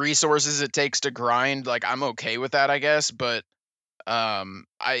amount of resources it takes to grind, like I'm okay with that, I guess. But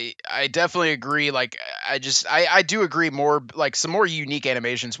I definitely agree. Like I do agree more. Like some more unique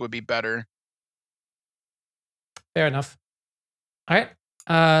animations would be better. Fair enough. All right,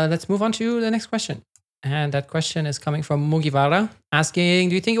 let's move on to the next question. And that question is coming from Mugiwara, asking,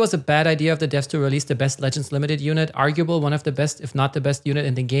 do you think it was a bad idea of the devs to release the best Legends Limited unit, arguable one of the best, if not the best unit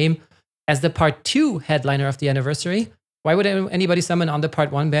in the game, as the Part 2 headliner of the anniversary? Why would anybody summon on the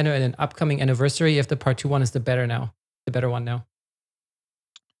Part 1 banner in an upcoming anniversary if the Part 2 one is the better one now?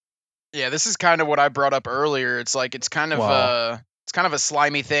 Yeah, this is kind of what I brought up earlier. It's like it's kind of a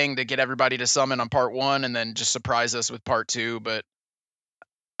slimy thing to get everybody to summon on Part 1 and then just surprise us with Part 2, but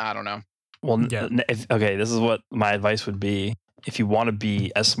I don't know. Well, okay, this is what my advice would be. If you want to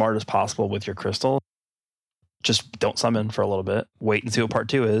be as smart as possible with your crystal, just don't summon for a little bit. Wait and see what Part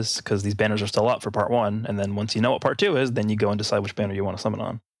 2 is, because these banners are still up for Part 1. And then once you know what Part 2 is, then you go and decide which banner you want to summon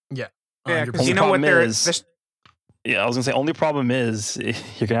on. Yeah. Yeah, 100%. because you know what Yeah, I was going to say, only problem is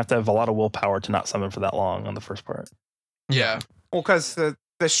you're going to have a lot of willpower to not summon for that long on the first part. Yeah. Well, because the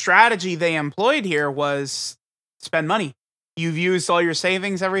strategy they employed here was spend money. You've used all your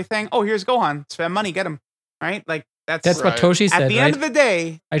savings, everything. Oh, here's Gohan. Spend money, get him. Right? Like that's what right. Toshi said. At the end of the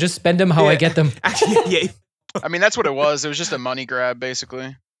day, I just spend them how I get them. yeah. I mean, that's what it was. It was just a money grab,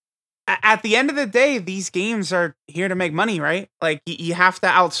 basically. At the end of the day, these games are here to make money, right? Like you have to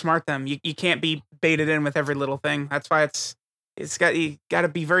outsmart them. You can't be baited in with every little thing. That's why you got to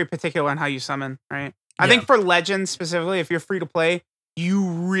be very particular on how you summon, right? I think for Legends specifically, if you're free to play, you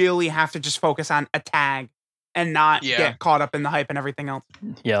really have to just focus on a tag and not get caught up in the hype and everything else.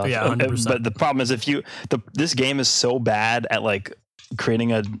 Yeah, 100%. But the problem is this game is so bad at like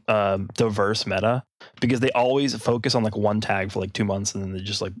creating a diverse meta, because they always focus on like one tag for like 2 months, and then they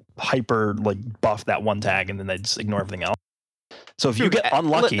just like hyper like buff that one tag, and then they just ignore everything else. So if you get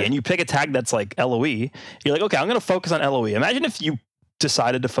unlucky and you pick a tag that's like LOE, you're like, okay, I'm going to focus on LOE. Imagine if you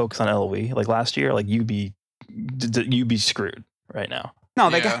decided to focus on LOE like last year, like you'd be screwed right now. No,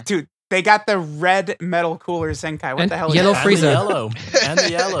 they got the red metal cooler Zenkai. What and the hell? Yellow is that? Frieza. And the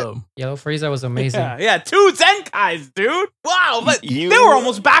yellow. Yellow Frieza was amazing. Yeah, 2 Zenkais, dude. Wow, but they were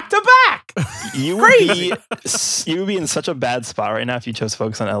almost back to back. You would be in such a bad spot right now if you chose to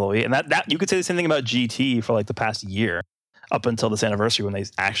focus on LOE. And that you could say the same thing about GT for like the past year, up until this anniversary when they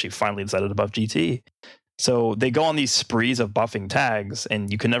actually finally decided to buff GT. So they go on these sprees of buffing tags, and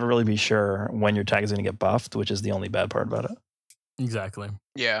you can never really be sure when your tag is going to get buffed, which is the only bad part about it. Exactly.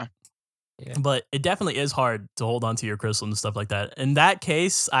 Yeah. But it definitely is hard to hold on to your crystal and stuff like that. In that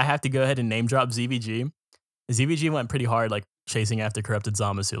case, I have to go ahead and name drop ZVG. ZVG went pretty hard, like chasing after Corrupted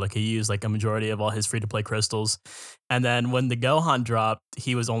Zamasu. Like he used like a majority of all his free-to-play crystals. And then when the Gohan dropped,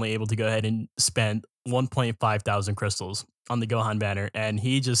 he was only able to go ahead and spend 1.5 thousand crystals on the Gohan banner. And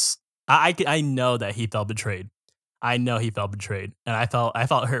he just, I know that he felt betrayed. I know he felt betrayed. And I felt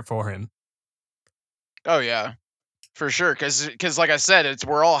hurt for him. Oh, yeah. For sure, because like I said,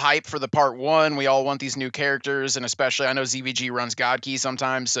 we're all hyped for the Part 1. We all want these new characters, and especially I know ZVG runs God Key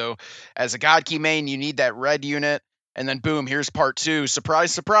sometimes. So as a God Key main, you need that red unit, and then boom, here's Part 2.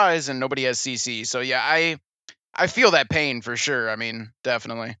 Surprise, surprise, and nobody has CC. So yeah, I feel that pain for sure. I mean,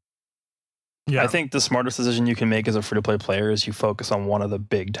 definitely. Yeah, I think the smartest decision you can make as a free-to-play player is you focus on one of the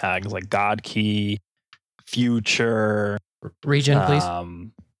big tags like God Key, Future, Regen, please.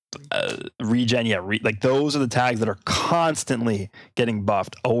 Regen, like those are the tags that are constantly getting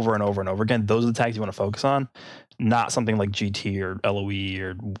buffed over and over and over again. Those are the tags you want to focus on, not something like GT or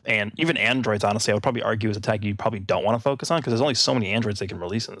LOE and even androids. Honestly, I would probably argue is a tag you probably don't want to focus on, because there's only so many androids they can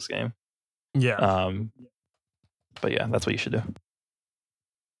release in this game. Yeah. But yeah, that's what you should do.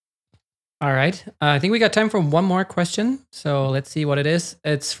 All right. I think we got time for one more question. So let's see what it is.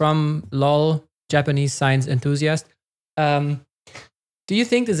 It's from LOL, Japanese science enthusiast. Do you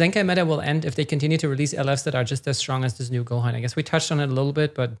think the Zenkai meta will end if they continue to release LFs that are just as strong as this new Gohan? I guess we touched on it a little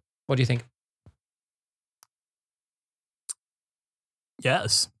bit, but what do you think?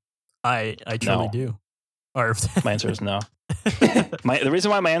 Yes, I truly do. Or my answer is no. The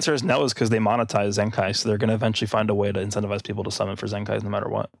reason why my answer is no is because they monetize Zenkai, so they're going to eventually find a way to incentivize people to summon for Zenkais no matter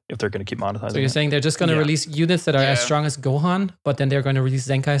what, if they're going to keep monetizing. So you're saying they're just going to release units that are as strong as Gohan, but then they're going to release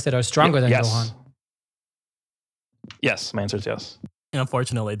Zenkais that are stronger than Gohan? Yes, my answer is yes. And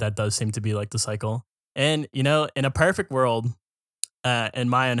unfortunately, that does seem to be like the cycle. And, in a perfect world, in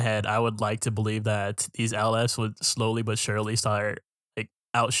my own head, I would like to believe that these LFs would slowly but surely start like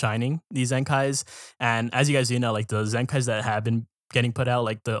outshining these Zenkais. And as you guys do know, like the Zenkais that have been getting put out,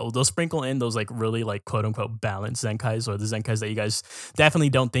 like they'll sprinkle in those like really like quote unquote balanced Zenkais, or the Zenkais that you guys definitely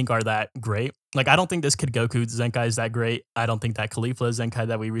don't think are that great. Like I don't think this Kid Goku Zenkai is that great. I don't think that Caulifla Zenkai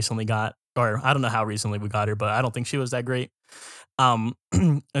that we recently got, or I don't know how recently we got her, but I don't think she was that great. And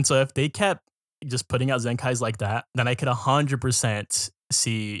so if they kept just putting out Zenkais like that, then I could 100%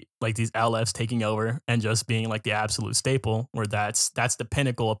 see like these LFs taking over and just being like the absolute staple, where that's the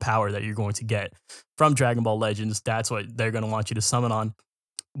pinnacle of power that you're going to get from Dragon Ball Legends. That's what they're going to want you to summon on.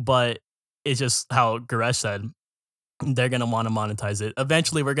 But it's just how Goresh said, they're going to want to monetize it.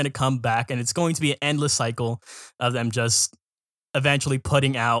 Eventually we're going to come back, and it's going to be an endless cycle of them just eventually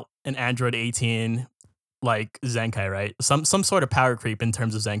putting out an Android 18 like Zenkai, right? Some sort of power creep in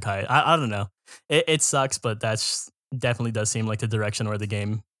terms of Zenkai. I don't know. It sucks, but that's definitely does seem like the direction where the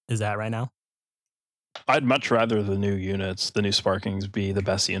game is at right now. I'd much rather the new units, the new Sparkings, be the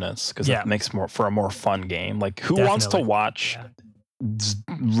best units, because Yeah. it makes more for a more fun game. Like, who wants to Definitely. watch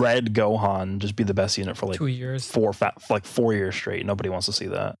Red Gohan just be the best unit for like 2 years. 4 years straight? Nobody wants to see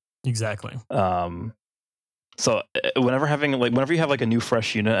that. Exactly. So whenever you have like a new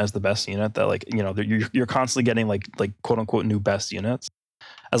fresh unit as the best unit, that like, you know, you're constantly getting like quote unquote new best units,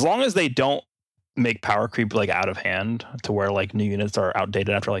 as long as they don't make power creep like out of hand to where like new units are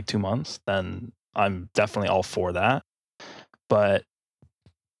outdated after like 2 months, then I'm definitely all for that. But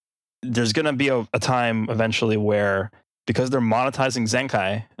there's gonna be a time eventually where, because they're monetizing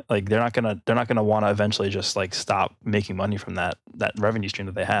Zenkai, like they're not gonna want to eventually just like stop making money from that revenue stream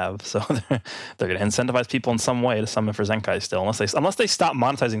that they have. So they're gonna incentivize people in some way to summon for Zenkai still, unless they stop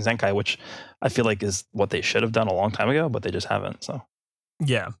monetizing Zenkai, which I feel like is what they should have done a long time ago, but they just haven't. So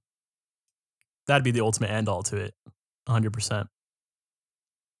Yeah. That'd be the ultimate end all to it. 100%.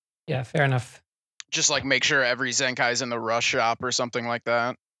 Yeah, fair enough. Just like make sure every Zenkai's in the rush shop or something like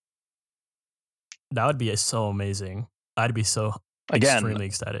that. That would be so amazing. I'd be so again, extremely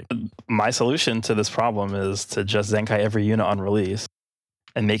ecstatic. my solution to this problem is to just Zenkai every unit on release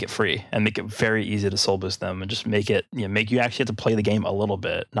and make it free and make it very easy to soul boost them, and just make it, you know, make you actually have to play the game a little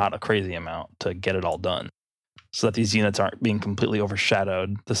bit, not a crazy amount, to get it all done, so that these units aren't being completely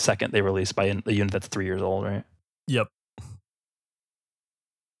overshadowed the second they release by a unit that's 3 years old, right? Yep.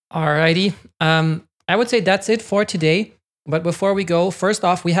 Alrighty. I would say that's it for today. But before we go, first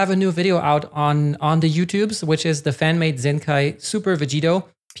off, we have a new video out on the YouTubes, which is the fan-made Zenkai Super Vegito.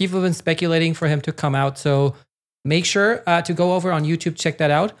 People have been speculating for him to come out, so make sure to go over on YouTube, check that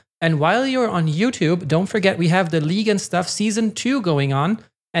out. And while you're on YouTube, don't forget we have the League and Stuff Season 2 going on.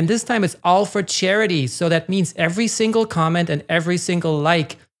 And this time it's all for charity. So that means every single comment and every single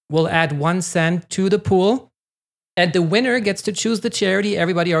like will add 1 cent to the pool. And the winner gets to choose the charity.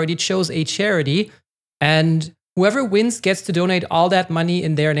 Everybody already chose a charity. And whoever wins gets to donate all that money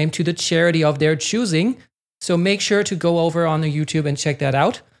in their name to the charity of their choosing. So make sure to go over on the YouTube and check that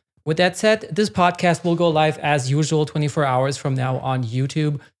out. With that said, this podcast will go live as usual 24 hours from now on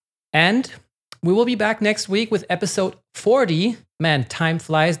YouTube. And we will be back next week with episode 40. Man, time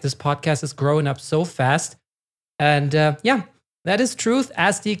flies. This podcast is growing up so fast. And yeah, that is Truth,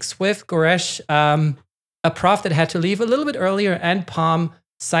 Azteek, Swift, Goresh, a prof that had to leave a little bit earlier, and Palm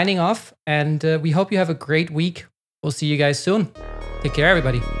signing off. And we hope you have a great week. We'll see you guys soon. Take care,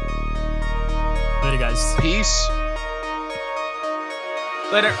 everybody. Later, guys. Peace.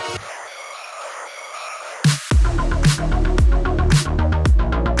 Later.